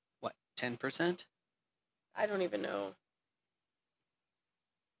it's what, 10%? I don't even know.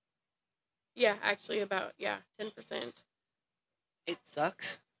 Yeah, actually, about 10%. It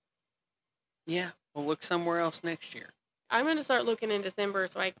sucks. Yeah, we'll look somewhere else next year. I'm going to start looking in December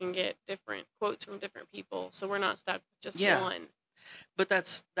so I can get different quotes from different people, so we're not stuck with just one. But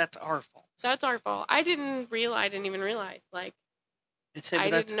that's our fault. That's our fault. I didn't even realize. Like, I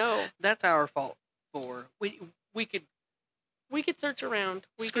didn't know. That's our fault. We could search around.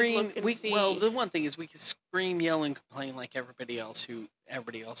 We scream. could look and see. Well, the one thing is we could scream, yell, and complain like everybody else who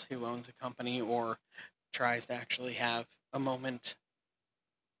owns a company or tries to actually have a moment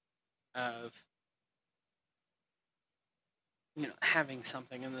of having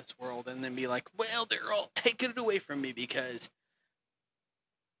something in this world, and then be like, well, they're all taking it away from me because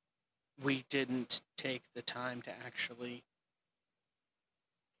we didn't take the time to actually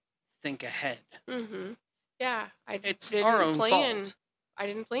think ahead. Mm-hmm. Yeah, it's our own fault. I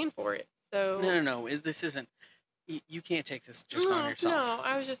didn't plan for it, so no. This isn't. You can't take this just on yourself. No,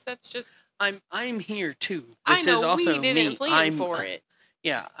 I was just. That's just. I'm here too. This is also we didn't plan for it.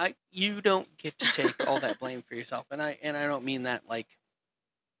 Yeah, you don't get to take all that blame for yourself, and I don't mean that like.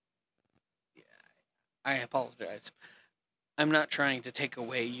 I apologize. I'm not trying to take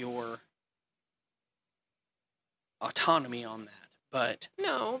away your autonomy on that, but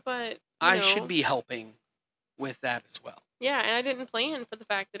no, but I should be helping with that as well. Yeah, and I didn't plan for the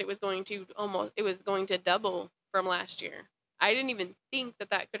fact that it was going to double from last year. I didn't even think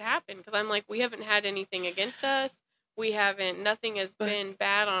that could happen because I'm like, we haven't had anything against us. Nothing has been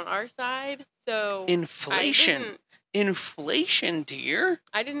bad on our side. So inflation, dear.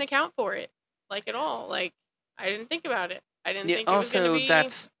 I didn't account for it like at all. Like I didn't think about it. I didn't think it was going to be.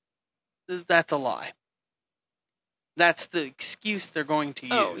 That's a lie. That's the excuse they're going to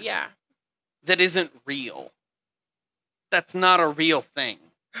use. Oh yeah. That isn't real. That's not a real thing.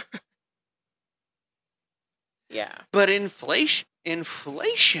 Yeah. But inflation.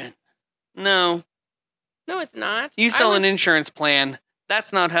 No. No, it's not. You sell an insurance plan.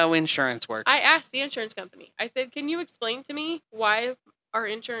 That's not how insurance works. I asked the insurance company. I said, "Can you explain to me why our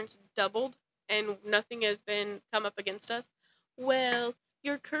insurance doubled and nothing has been come up against us?" Well,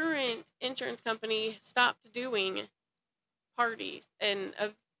 your current insurance company stopped doing parties and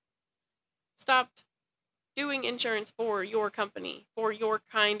stopped doing insurance for your company, for your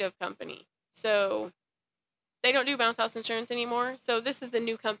kind of company. So they don't do bounce house insurance anymore. So this is the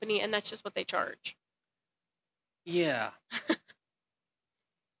new company, and that's just what they charge. Yeah.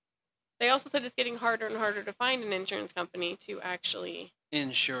 They also said it's getting harder and harder to find an insurance company to actually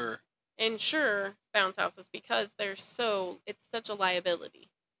insure bounce houses because it's such a liability.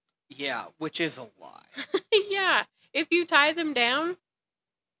 Yeah, which is a lie. Yeah. If you tie them down,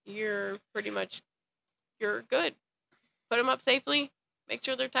 you're good. Put them up safely, make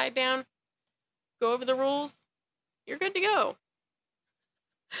sure they're tied down, go over the rules, you're good to go.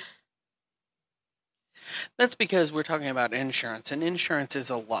 That's because we're talking about insurance, and insurance is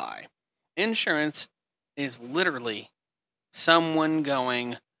a lie. Insurance is literally someone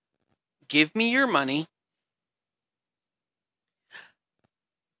going, give me your money,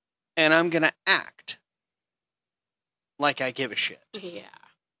 and I'm going to act like I give a shit. Yeah.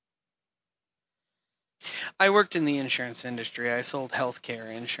 I worked in the insurance industry. I sold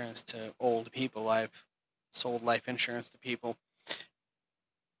healthcare insurance to old people. I've sold life insurance to people.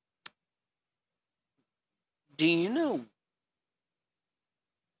 Do you know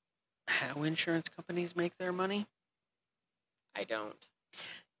how insurance companies make their money? I don't.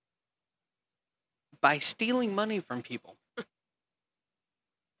 By stealing money from people.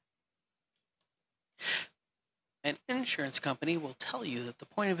 An insurance company will tell you that the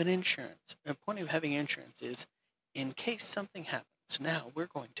point of having insurance is in case something happens. Now we're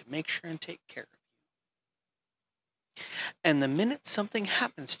going to make sure and take care of you. And the minute something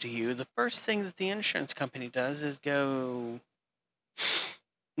happens to you, the first thing that the insurance company does is go,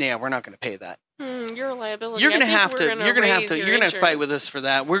 yeah, we're not going to pay that. You're a liability. You're gonna have to fight with us for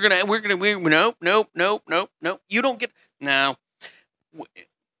that. Nope. You don't get now.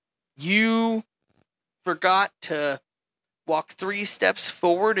 You forgot to walk 3 steps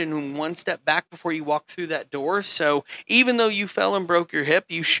forward and 1 step back before you walked through that door. So even though you fell and broke your hip,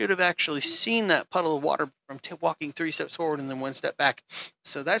 you should have actually seen that puddle of water from walking 3 steps forward and then 1 step back.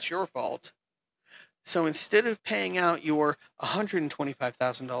 So that's your fault. So instead of paying out your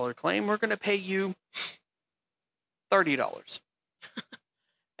 $125,000 claim, we're going to pay you $30.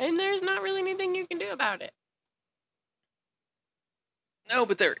 And there's not really anything you can do about it. No,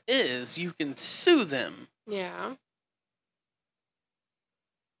 but there is. You can sue them. Yeah.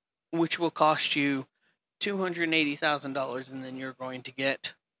 Which will cost you $280,000, and then you're going to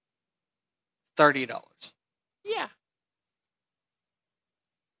get $30. Yeah.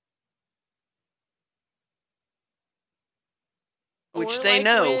 Which they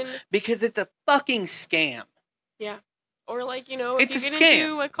know because it's a fucking scam. Yeah. Or like, if it's you get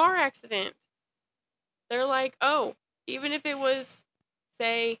into a car accident, they're like, oh, even if it was,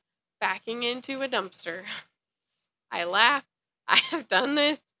 say, backing into a dumpster. I laugh. I have done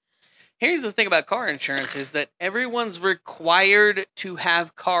this. Here's the thing about car insurance is that everyone's required to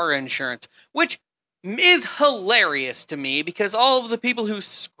have car insurance, which is hilarious to me because all of the people who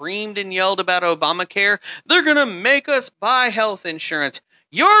screamed and yelled about Obamacare, they're going to make us buy health insurance.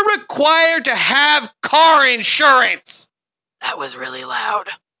 You're required to have car insurance. That was really loud.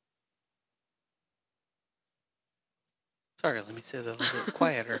 Sorry, let me say that a little bit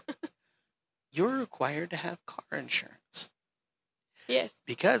quieter. You're required to have car insurance. Yes.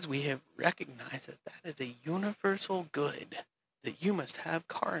 Because we have recognized that that is a universal good, that you must have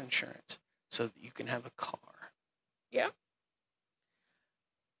car insurance so that you can have a car. Yeah.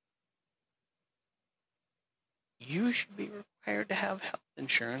 You should be required to have health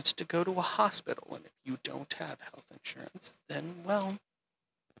insurance to go to a hospital. And if you don't have health insurance, then, well,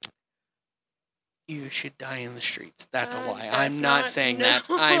 you should die in the streets. That's a lie. I'm not saying that.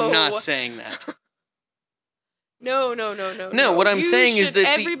 I'm not saying that. No. No, what I'm saying is that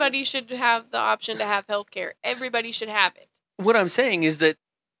everybody should have the option to have health care. Everybody should have it. What I'm saying is that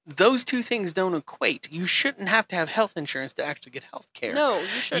those two things don't equate. You shouldn't have to have health insurance to actually get health care. No, you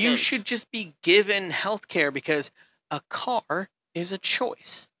shouldn't. You should just be given health care because a car is a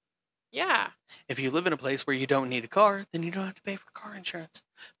choice. Yeah. If you live in a place where you don't need a car, then you don't have to pay for car insurance.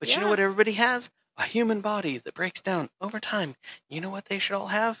 But you know what everybody has? A human body that breaks down over time. You know what they should all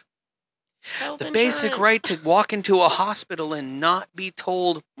have? Health the insurance. Basic right to walk into a hospital and not be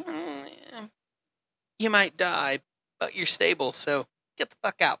told, you might die, but you're stable, so get the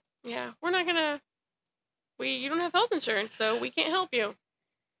fuck out. Yeah, we're not gonna. You don't have health insurance, so we can't help you.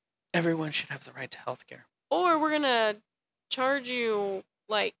 Everyone should have the right to health care. Or we're gonna charge you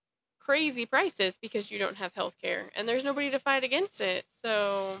like crazy prices because you don't have health care, and there's nobody to fight against it.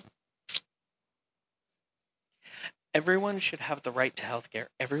 So everyone should have the right to health care.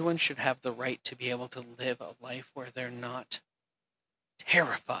 Everyone should have the right to be able to live a life where they're not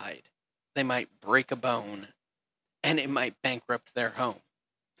terrified they might break a bone and it might bankrupt their home.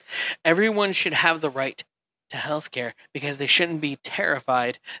 Everyone should have the right to health care because they shouldn't be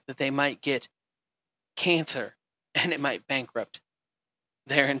terrified that they might get cancer and it might bankrupt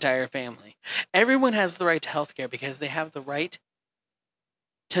their entire family. Everyone has the right to health care because they have the right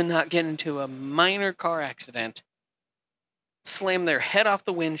to not get into a minor car accident, slam their head off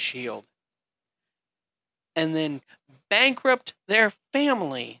the windshield, and then bankrupt their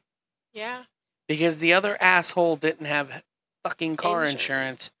family. Yeah. Because the other asshole didn't have fucking car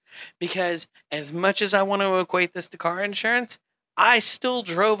insurance. Because as much as I want to equate this to car insurance, I still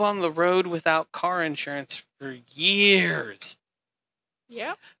drove on the road without car insurance for years.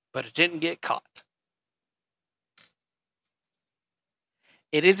 Yeah. But it didn't get caught.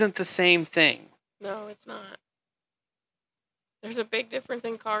 It isn't the same thing. No, it's not. There's a big difference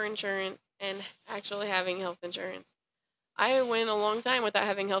in car insurance and actually having health insurance. I went a long time without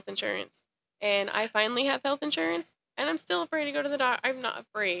having health insurance, and I finally have health insurance, and I'm still afraid to go to the doctor. I'm not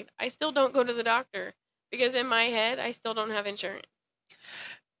afraid. I still don't go to the doctor because in my head, I still don't have insurance.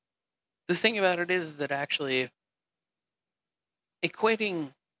 The thing about it is that actually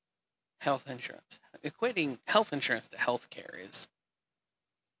equating equating health insurance to healthcare is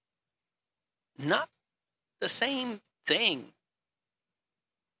not the same thing.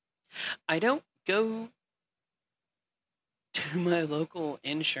 I don't go to my local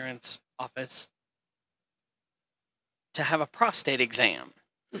insurance office to have a prostate exam.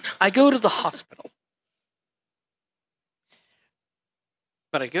 I go to the hospital.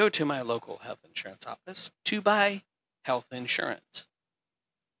 But I go to my local health insurance office to buy health insurance.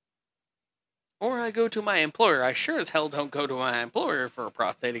 Or I go to my employer. I sure as hell don't go to my employer for a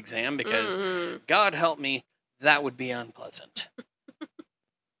prostate exam because, God help me, that would be unpleasant.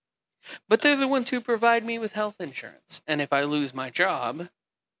 But they're the ones who provide me with health insurance. And if I lose my job,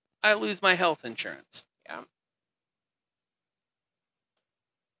 I lose my health insurance. Yeah.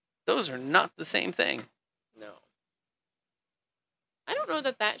 Those are not the same thing. No. I don't know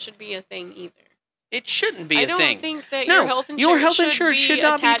that that should be a thing either. It shouldn't be I a don't thing. think that No, your health your insurance, health insurance should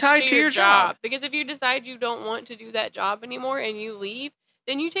not be attached tied to your job. Because if you decide you don't want to do that job anymore and you leave,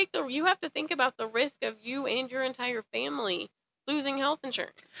 then you have to think about the risk of you and your entire family losing health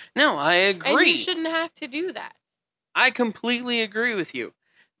insurance. No, I And you agree. shouldn't have to do that. I completely agree with you.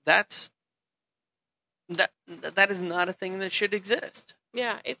 That is not a thing that should exist.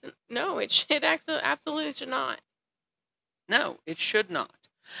 Yeah, it absolutely should not. No, it should not.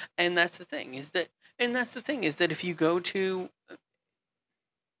 And that's the thing is that if you go to,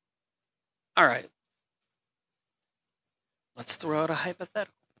 all right, let's throw out a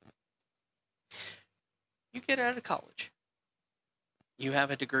hypothetical. You get out of college. You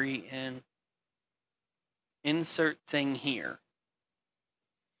have a degree in insert thing here.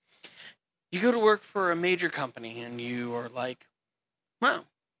 You go to work for a major company and you are like, wow,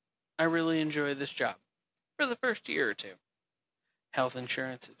 I really enjoy this job for the first year or two. Health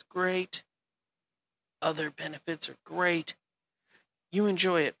insurance is great. Other benefits are great. You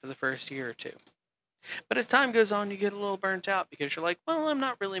enjoy it for the first year or two. But as time goes on, you get a little burnt out because you're like, well, I'm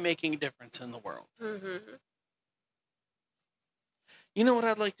not really making a difference in the world. Mm-hmm. You know what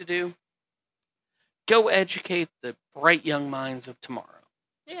I'd like to do? Go educate the bright young minds of tomorrow.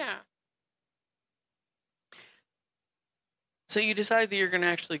 Yeah. So you decide that you're going to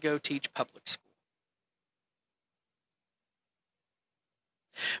actually go teach public school.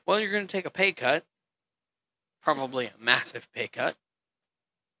 Well, you're going to take a pay cut. Probably a massive pay cut.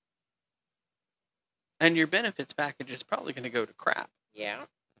 And your benefits package is probably going to go to crap. Yeah.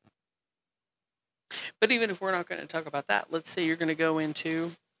 But even if we're not going to talk about that, let's say you're going to go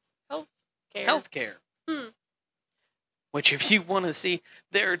into healthcare. Which, if you want to see,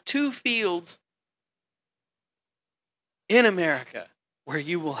 there are two fields in America where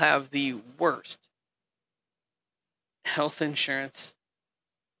you will have the worst health insurance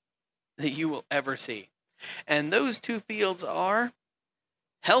that you will ever see. And those two fields are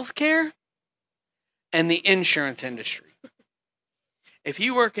healthcare and the insurance industry. If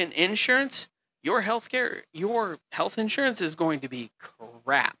you work in insurance, your health insurance is going to be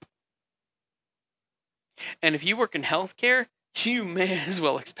crap. And if you work in healthcare, you may as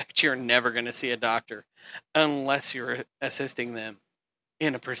well expect you're never going to see a doctor unless you're assisting them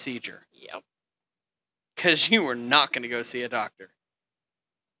in a procedure. Yep. Because you are not going to go see a doctor.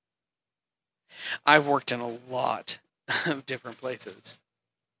 I've worked in a lot of different places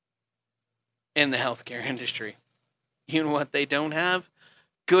in the healthcare industry. You know what they don't have?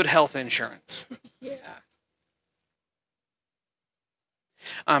 Good health insurance. Yeah.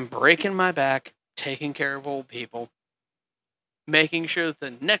 I'm breaking my back, taking care of old people, making sure that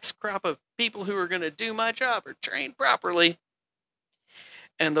the next crop of people who are going to do my job are trained properly.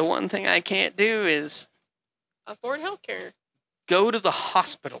 And the one thing I can't do is afford healthcare. Go to the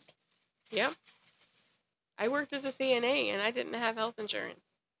hospital. Yep. I worked as a CNA and I didn't have health insurance.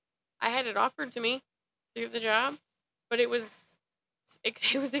 I had it offered to me through the job, but it was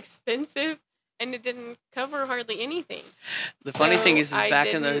expensive and it didn't cover hardly anything. The funny thing is back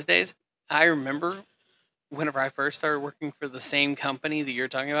in those days, I remember whenever I first started working for the same company that you're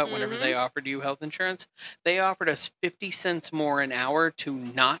talking about, whenever they offered you health insurance, they offered us 50 cents more an hour to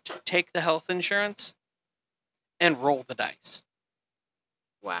not take the health insurance and roll the dice.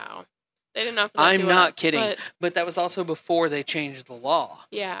 Wow. They didn't offer that I'm to not us, kidding. But that was also before they changed the law.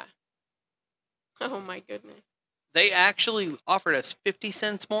 Yeah. Oh my goodness. They actually offered us 50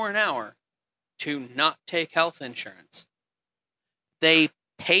 cents more an hour to not take health insurance. They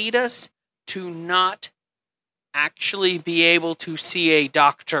paid us to not actually be able to see a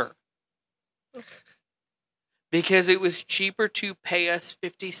doctor. Because it was cheaper to pay us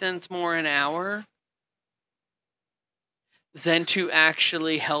 50 cents more an hour than to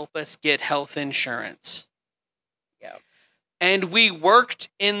actually help us get health insurance. Yeah. And we worked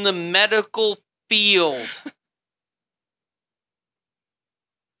in the medical field.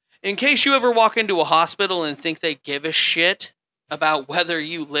 In case you ever walk into a hospital and think they give a shit about whether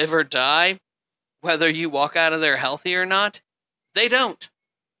you live or die, whether you walk out of there healthy or not, they don't.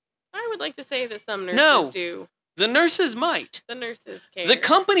 I would like to say that some nurses No. do. The nurses might. The nurses care. The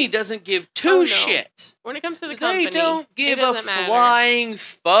company doesn't give two Oh, no. shits. When it comes to the company, They don't give it a doesn't matter. flying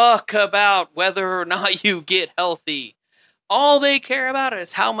fuck about whether or not you get healthy. All they care about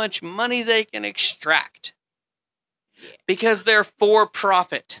is how much money they can extract. Yeah. Because they're for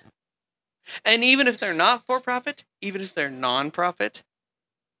profit. And even if they're not for profit, even if they're non-profit,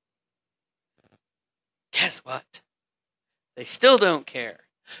 guess what? They still don't care.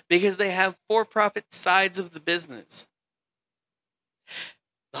 Because they have for-profit sides of the business.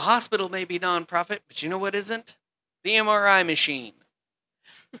 The hospital may be non-profit, but you know what isn't? The MRI machine.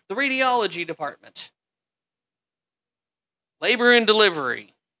 The radiology department. Labor and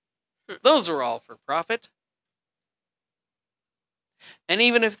delivery. Those are all for profit. And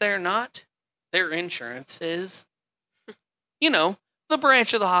even if they're not, their insurance is, the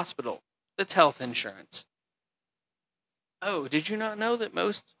branch of the hospital that's health insurance. Oh, did you not know that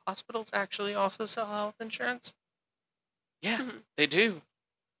most hospitals actually also sell health insurance? Yeah, they do.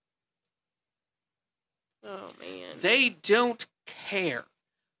 Oh, man. They don't care.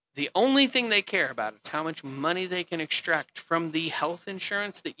 The only thing they care about is how much money they can extract from the health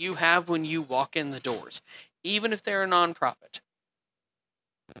insurance that you have when you walk in the doors, even if they're a nonprofit.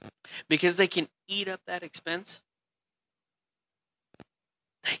 Because they can eat up that expense.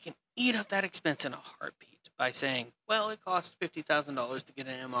 They can eat up that expense in a heartbeat by saying, well, it cost $50,000 to get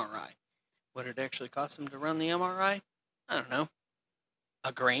an MRI. What did it actually cost them to run the MRI? I don't know.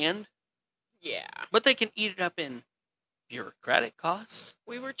 $1,000? Yeah. But they can eat it up in bureaucratic costs.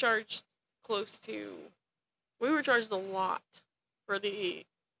 We were charged a lot for the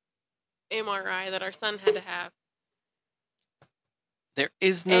MRI that our son had to have. There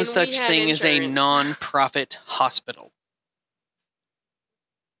is no And such we had thing as a insurance. non-profit hospital.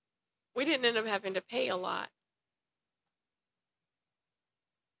 We didn't end up having to pay a lot.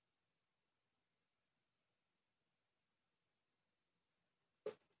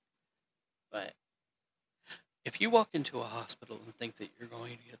 But if you walk into a hospital and think that you're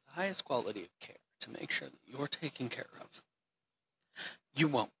going to get the highest quality of care to make sure that you're taken care of, you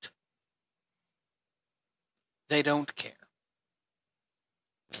won't. They don't care.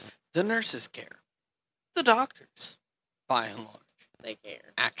 The nurses care. The doctors, by and large, they care.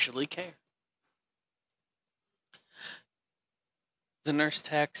 actually care. The nurse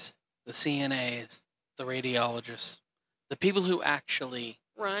techs, the CNAs, the radiologists, the people who actually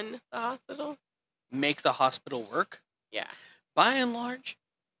run the hospital, make the hospital work, yeah, by and large,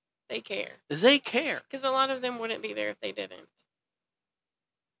 they care. They care. Because a lot of them wouldn't be there if they didn't.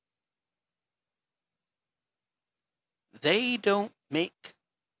 They don't make.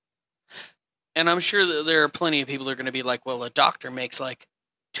 And I'm sure that there are plenty of people that are going to be like, well, a doctor makes like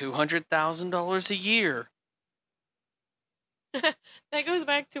 $200,000 a year. That goes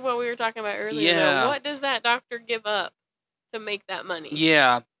back to what we were talking about earlier, Yeah. though. What does that doctor give up to make that money?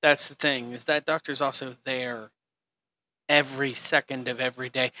 Yeah, that's the thing, is that doctor's also there every second of every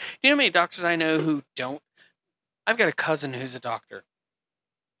day. You know how many doctors I know who don't? I've got a cousin who's a doctor,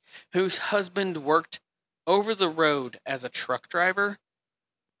 whose husband worked over the road as a truck driver.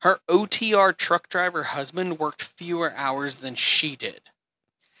 Her OTR truck driver husband worked fewer hours than she did.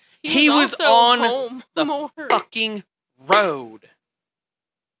 He was also on home the more. fucking road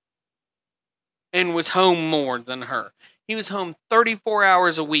and was home more than her. He was home 34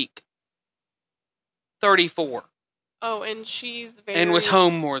 hours a week. 34. Oh, and she's very... And was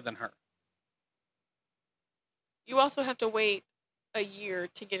home more than her. You also have to wait a year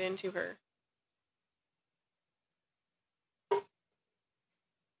to get into her.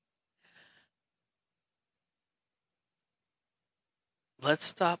 Let's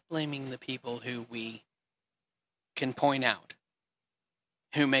stop blaming the people who we can point out,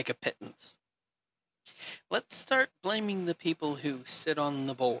 who make a pittance. Let's start blaming the people who sit on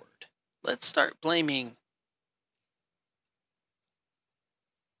the board. Let's start blaming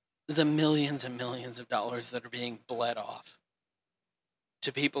the millions and millions of dollars that are being bled off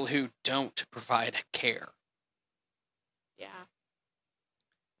to people who don't provide care. Yeah.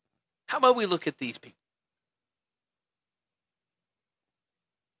 How about we look at these people?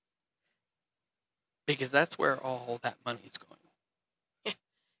 Because that's where all that money is going.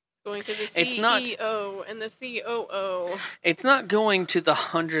 Going to the It's CEO not, and the COO. It's not going to the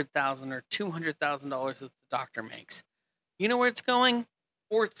 $100,000 or $200,000 that the doctor makes. You know where it's going?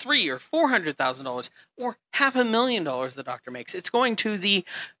 Or $300,000 or $400,000 or $500,000 the doctor makes. It's going to the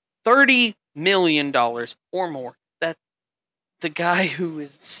 $30 million or more that the guy who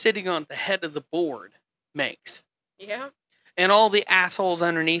is sitting on the head of the board makes. Yeah. And all the assholes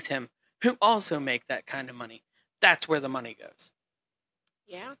underneath him who also make that kind of money. That's where the money goes.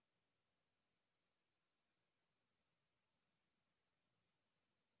 Yeah.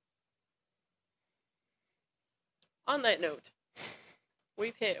 On that note,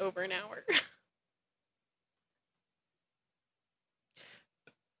 we've hit over an hour.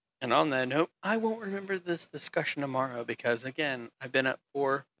 And on that note, I won't remember this discussion tomorrow because, again, I've been up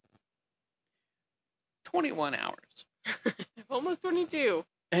for 21 hours. Almost 22.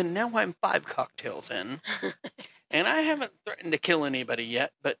 And now I'm 5 cocktails in. And I haven't threatened to kill anybody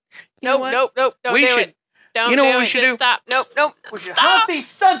yet, but Nope. Don't we do should, it. Don't you know do what we it. should Just do? stop. Nope. We should Stop. hunt these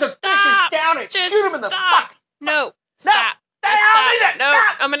sons of bitches Stop. down and Just shoot them in the stop. fuck. No. Stop. Just stop. No.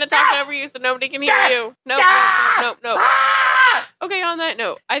 I'm going to talk over you so nobody can hear you. Nope. Ah! Okay, on that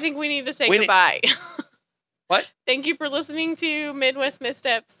note, I think we need to say We need- goodbye. What? Thank you for listening to Midwest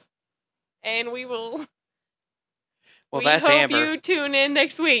Missteps. And we will... Well, we that's hope Amber. you tune in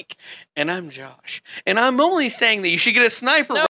next week. And I'm Josh. And I'm only saying that you should get a sniper